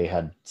saying. And they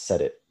had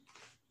said it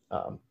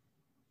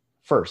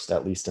first,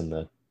 at least in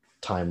the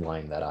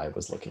timeline that I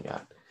was looking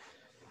at.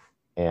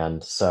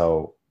 And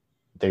so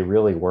they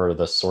really were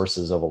the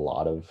sources of a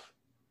lot of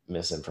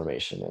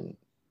misinformation. And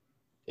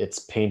it's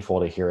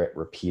painful to hear it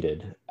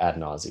repeated ad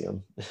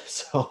nauseum.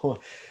 So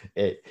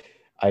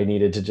I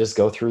needed to just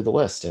go through the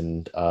list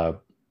and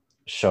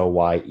show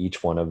why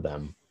each one of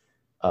them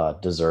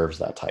deserves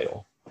that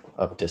title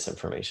of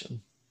disinformation.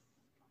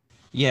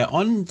 Yeah,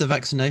 on the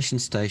vaccination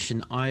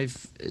station,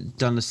 I've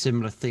done a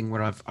similar thing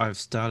where I've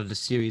started a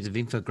series of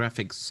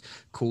infographics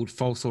called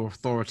False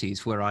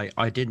Authorities, where I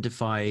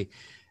identify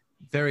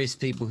various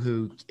people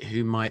who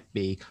might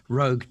be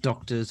rogue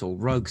doctors or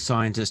rogue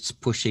scientists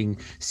pushing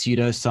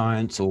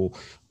pseudoscience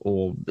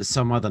or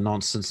some other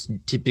nonsense,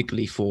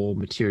 typically for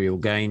material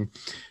gain,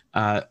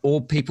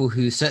 or people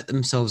who set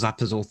themselves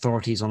up as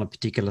authorities on a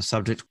particular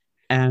subject.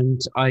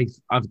 And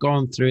I've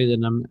gone through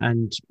them,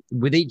 and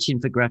with each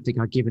infographic,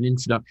 I give an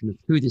introduction of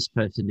who this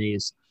person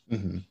is,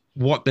 Mm-hmm.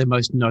 what they're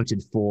most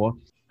noted for,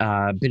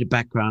 a bit of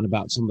background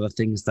about some of the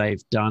things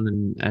they've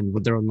done, and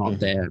whether or not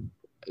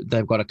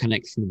they've got a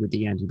connection with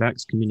the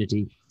anti-vax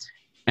community.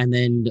 And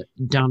then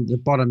down at the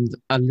bottom,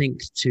 a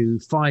link to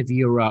 5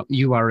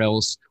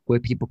 URLs where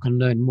people can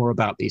learn more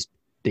about these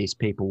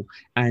people.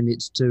 And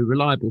it's to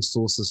reliable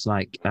sources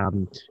like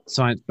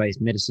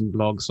science-based medicine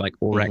blogs like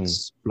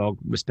Aurex blog,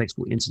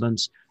 Respectable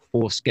Insolence,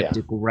 or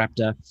Skeptical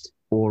Raptor,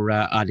 or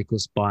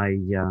articles by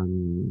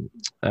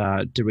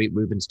Dorit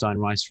Rubenstein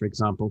Rice, for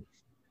example.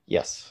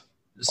 Yes.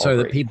 So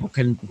that people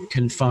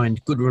can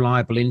find good,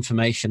 reliable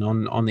information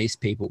on these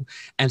people.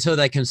 And so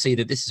they can see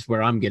that this is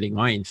where I'm getting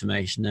my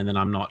information, and then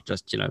I'm not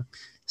just,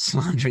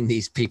 slandering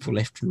these people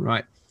left and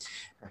right.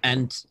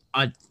 And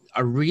I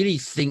really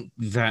think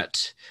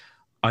that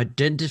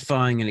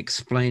identifying and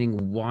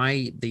explaining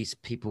why these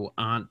people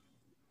aren't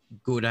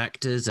good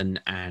actors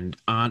and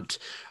aren't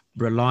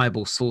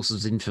reliable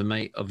sources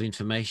of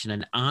information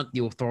and aren't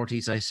the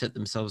authorities they set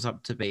themselves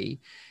up to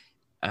be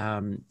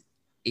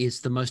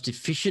is the most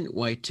efficient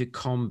way to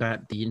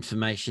combat the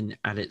information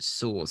at its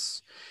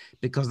source,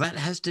 because that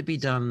has to be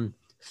done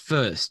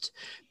first.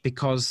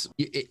 Because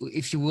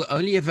if you were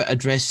only ever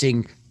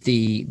addressing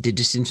the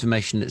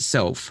disinformation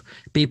itself,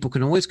 people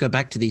can always go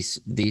back to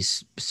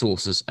these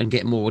sources and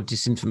get more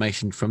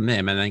disinformation from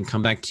them and then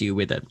come back to you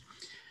with it.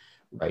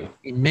 Right.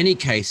 In many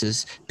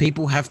cases,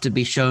 people have to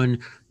be shown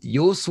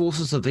your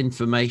sources of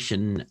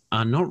information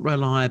are not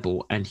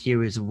reliable, and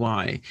here is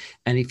why.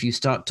 And if you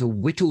start to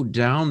whittle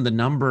down the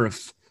number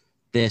of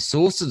their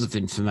sources of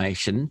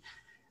information,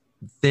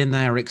 then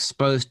they are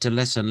exposed to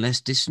less and less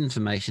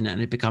disinformation,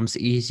 and it becomes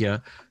easier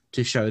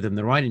to show them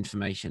the right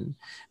information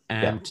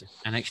and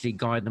actually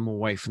guide them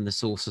away from the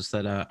sources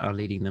that are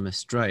leading them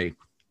astray.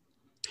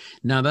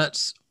 Now,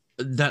 that's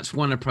that's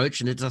one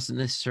approach, and it doesn't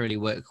necessarily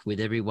work with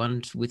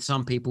everyone. With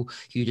some people,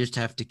 you just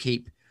have to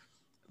keep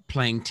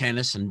playing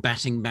tennis and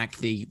batting back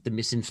the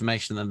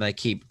misinformation that they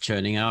keep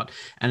churning out.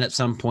 And at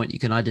some point, you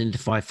can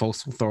identify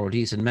false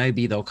authorities, and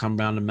maybe they'll come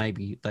around and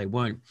maybe they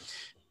won't.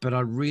 But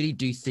I really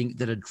do think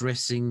that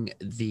addressing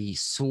the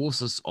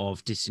sources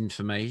of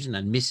disinformation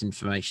and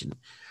misinformation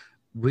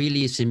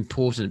really is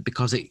important,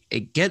 because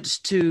it gets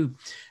to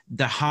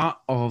the heart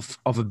of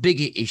a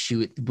bigger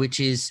issue, which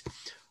is,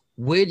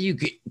 where do you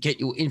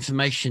get your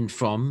information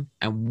from,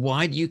 and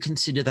why do you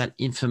consider that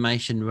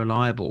information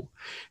reliable?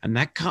 And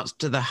that cuts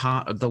to the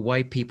heart of the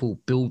way people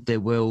build their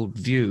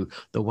worldview,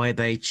 the way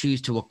they choose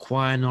to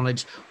acquire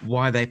knowledge,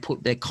 why they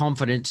put their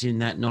confidence in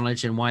that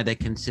knowledge, and why they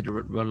consider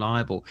it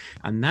reliable.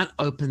 And that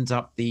opens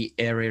up the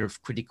area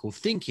of critical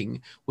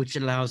thinking, which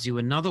allows you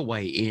another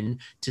way in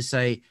to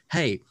say,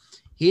 hey,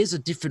 here's a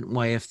different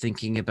way of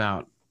thinking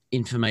about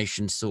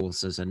information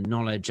sources and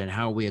knowledge and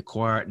how we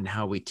acquire it and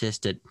how we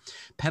test it.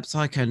 Perhaps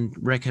I can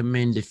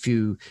recommend a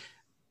few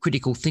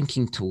critical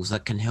thinking tools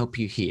that can help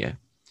you here.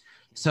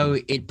 So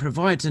it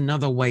provides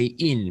another way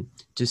in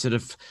to sort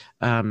of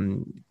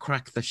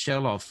crack the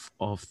shell off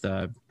of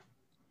the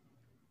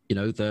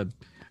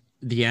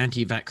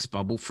anti-vax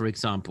bubble, for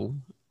example,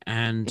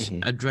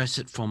 and address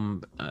it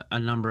from a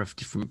number of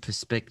different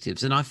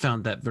perspectives. And I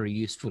found that very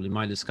useful in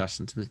my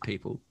discussions with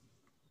people.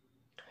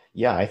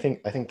 Yeah, I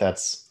think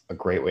that's a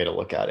great way to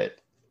look at it.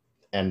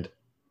 And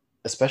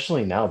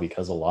especially now,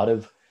 because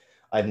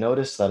I've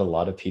noticed that a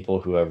lot of people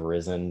who have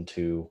risen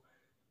to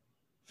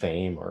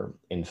fame or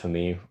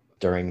infamy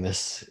during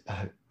this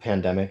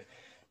pandemic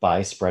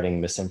by spreading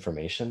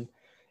misinformation,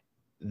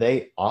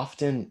 their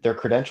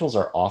credentials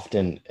are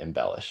often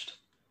embellished.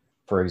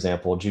 For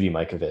example, Judy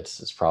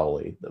Mikovits is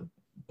probably the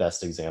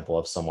best example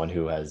of someone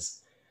who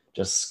has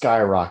just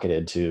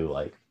skyrocketed to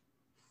like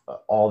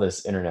all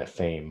this internet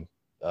fame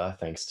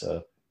thanks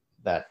to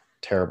that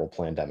terrible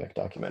pandemic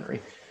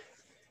documentary.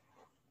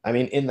 I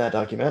mean, in that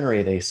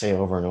documentary, they say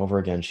over and over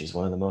again, she's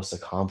one of the most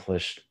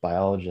accomplished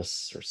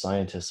biologists or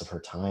scientists of her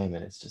time.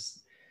 And it's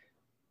just,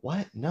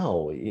 what?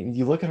 No,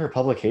 you look at her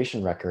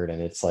publication record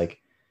and it's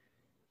like,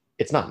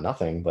 it's not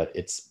nothing, but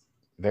it's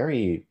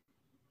very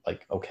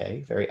like,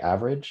 okay, very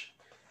average.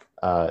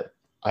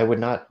 I would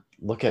not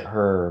look at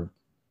her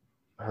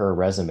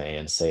resume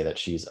and say that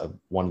she's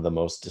one of the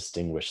most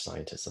distinguished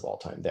scientists of all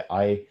time. That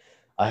I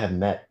have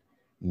met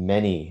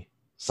many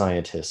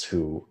scientists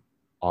who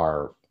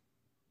are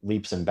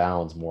leaps and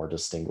bounds more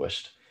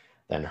distinguished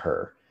than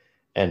her.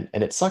 And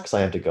it sucks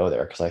I have to go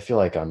there because I feel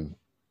like I'm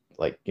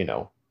like,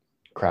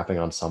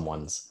 crapping on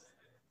someone's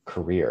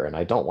career. And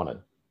I don't want to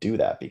do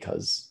that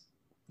because,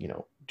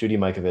 Judy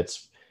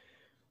Mikovits,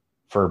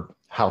 for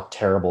how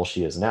terrible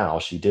she is now,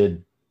 she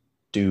did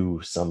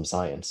do some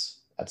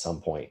science at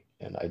some point,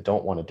 and I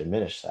don't want to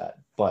diminish that.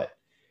 But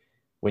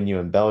when you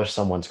embellish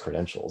someone's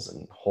credentials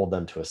and hold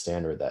them to a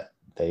standard that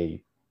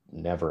they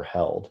never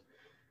held,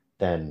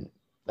 then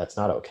that's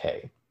not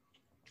okay.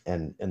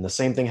 And the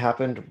same thing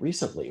happened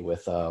recently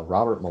with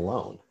Robert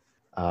Malone.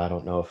 I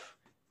don't know if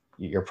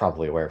you're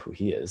probably aware of who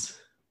he is.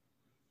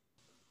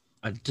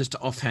 Just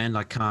offhand,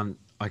 I can't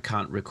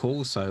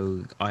recall.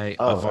 So I've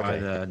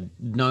either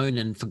known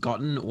and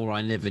forgotten, or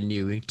I never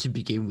knew to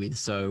begin with.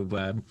 So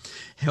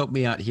help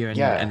me out here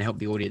and help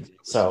the audience with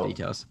some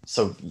details.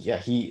 So yeah,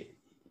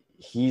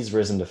 he's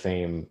risen to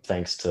fame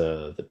thanks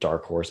to the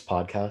Dark Horse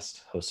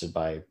podcast hosted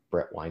by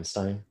Brett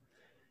Weinstein.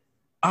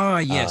 Ah,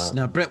 yes.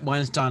 Now, Brett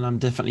Weinstein, I'm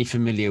definitely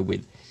familiar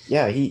with.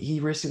 Yeah, he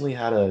recently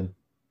had a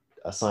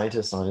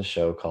scientist on his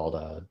show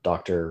called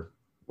Dr.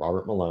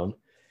 Robert Malone,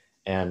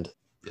 and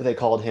they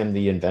called him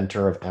the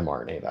inventor of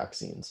mRNA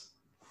vaccines.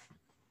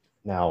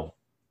 Now,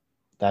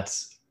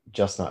 that's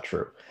just not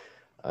true.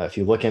 If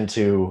you look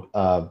into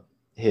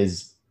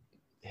his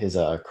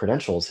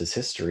credentials, his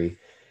history,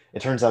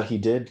 it turns out he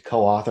did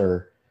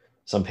co-author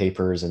some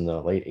papers in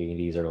the late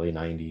 80s, early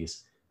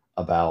 90s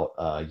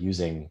about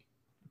using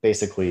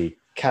basically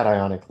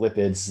cationic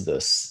lipids, the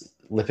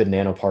lipid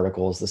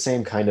nanoparticles, the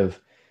same kind of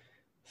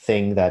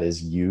thing that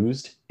is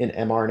used in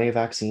mRNA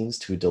vaccines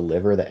to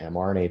deliver the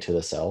mRNA to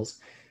the cells.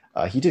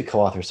 He did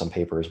co-author some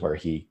papers where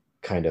he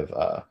kind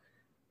of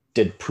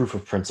did proof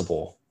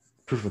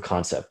of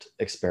concept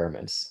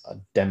experiments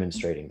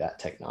demonstrating that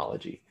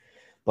technology.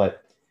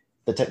 But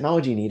the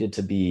technology needed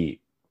to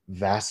be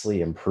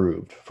vastly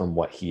improved from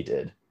what he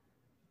did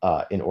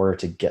in order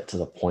to get to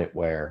the point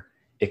where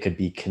it could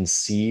be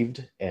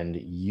conceived and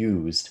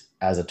used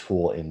as a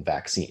tool in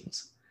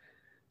vaccines.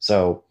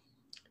 So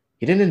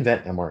he didn't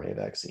invent mRNA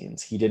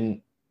vaccines. He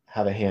didn't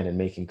have a hand in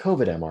making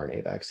COVID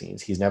mRNA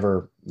vaccines. He's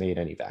never made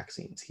any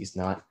vaccines. He's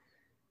not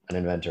an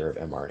inventor of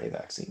mRNA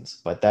vaccines,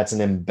 but that's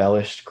an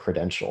embellished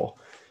credential,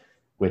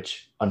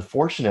 which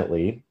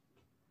unfortunately,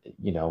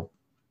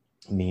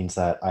 means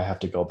that I have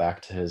to go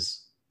back to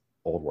his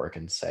old work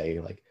and say,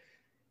 like,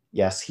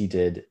 yes, he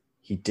did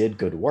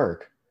good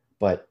work,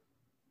 but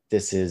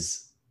this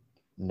is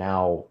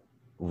now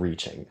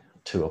reaching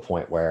to a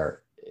point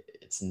where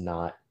it's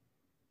not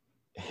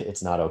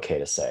okay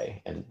to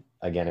say. And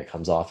again, it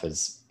comes off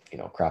as,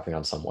 crapping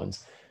on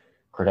someone's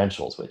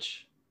credentials,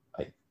 which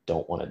I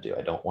don't want to do.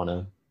 I don't want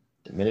to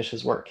diminish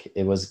his work.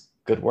 It was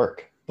good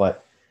work,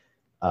 but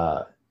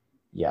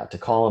yeah, to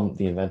call him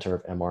the inventor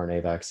of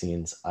mRNA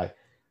vaccines,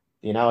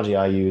 the analogy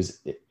I use,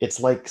 it's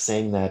like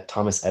saying that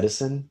Thomas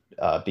Edison,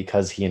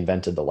 because he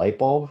invented the light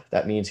bulb,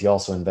 that means he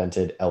also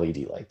invented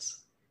LED lights.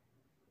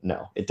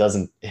 No, it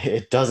doesn't.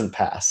 It doesn't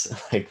pass.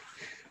 Like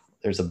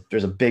there's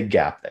a big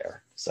gap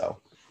there. So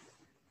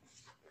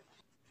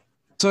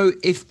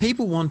if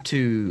people want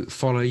to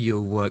follow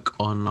your work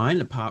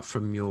online, apart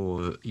from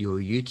your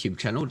YouTube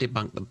channel,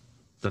 Debunk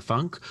the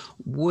Funk,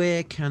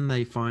 where can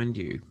they find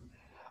you?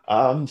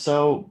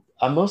 So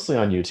I'm mostly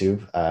on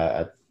YouTube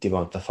at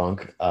Debunk the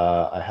Funk.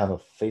 I have a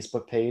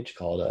Facebook page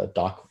called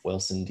Doc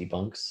Wilson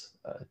Debunks,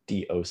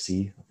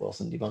 DOC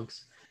Wilson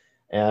Debunks,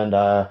 and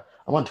I'm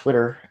on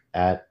Twitter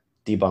at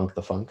Debunk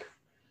the Funk,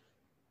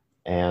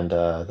 and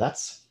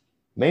that's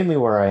mainly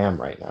where I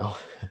am right now.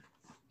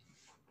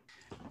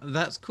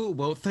 That's cool.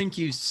 Well, thank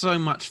you so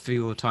much for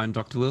your time,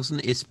 Dr.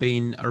 Wilson. It's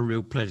been a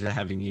real pleasure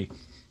having you.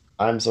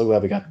 I'm so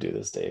glad we got to do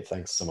this, Dave.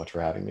 Thanks so much for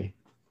having me.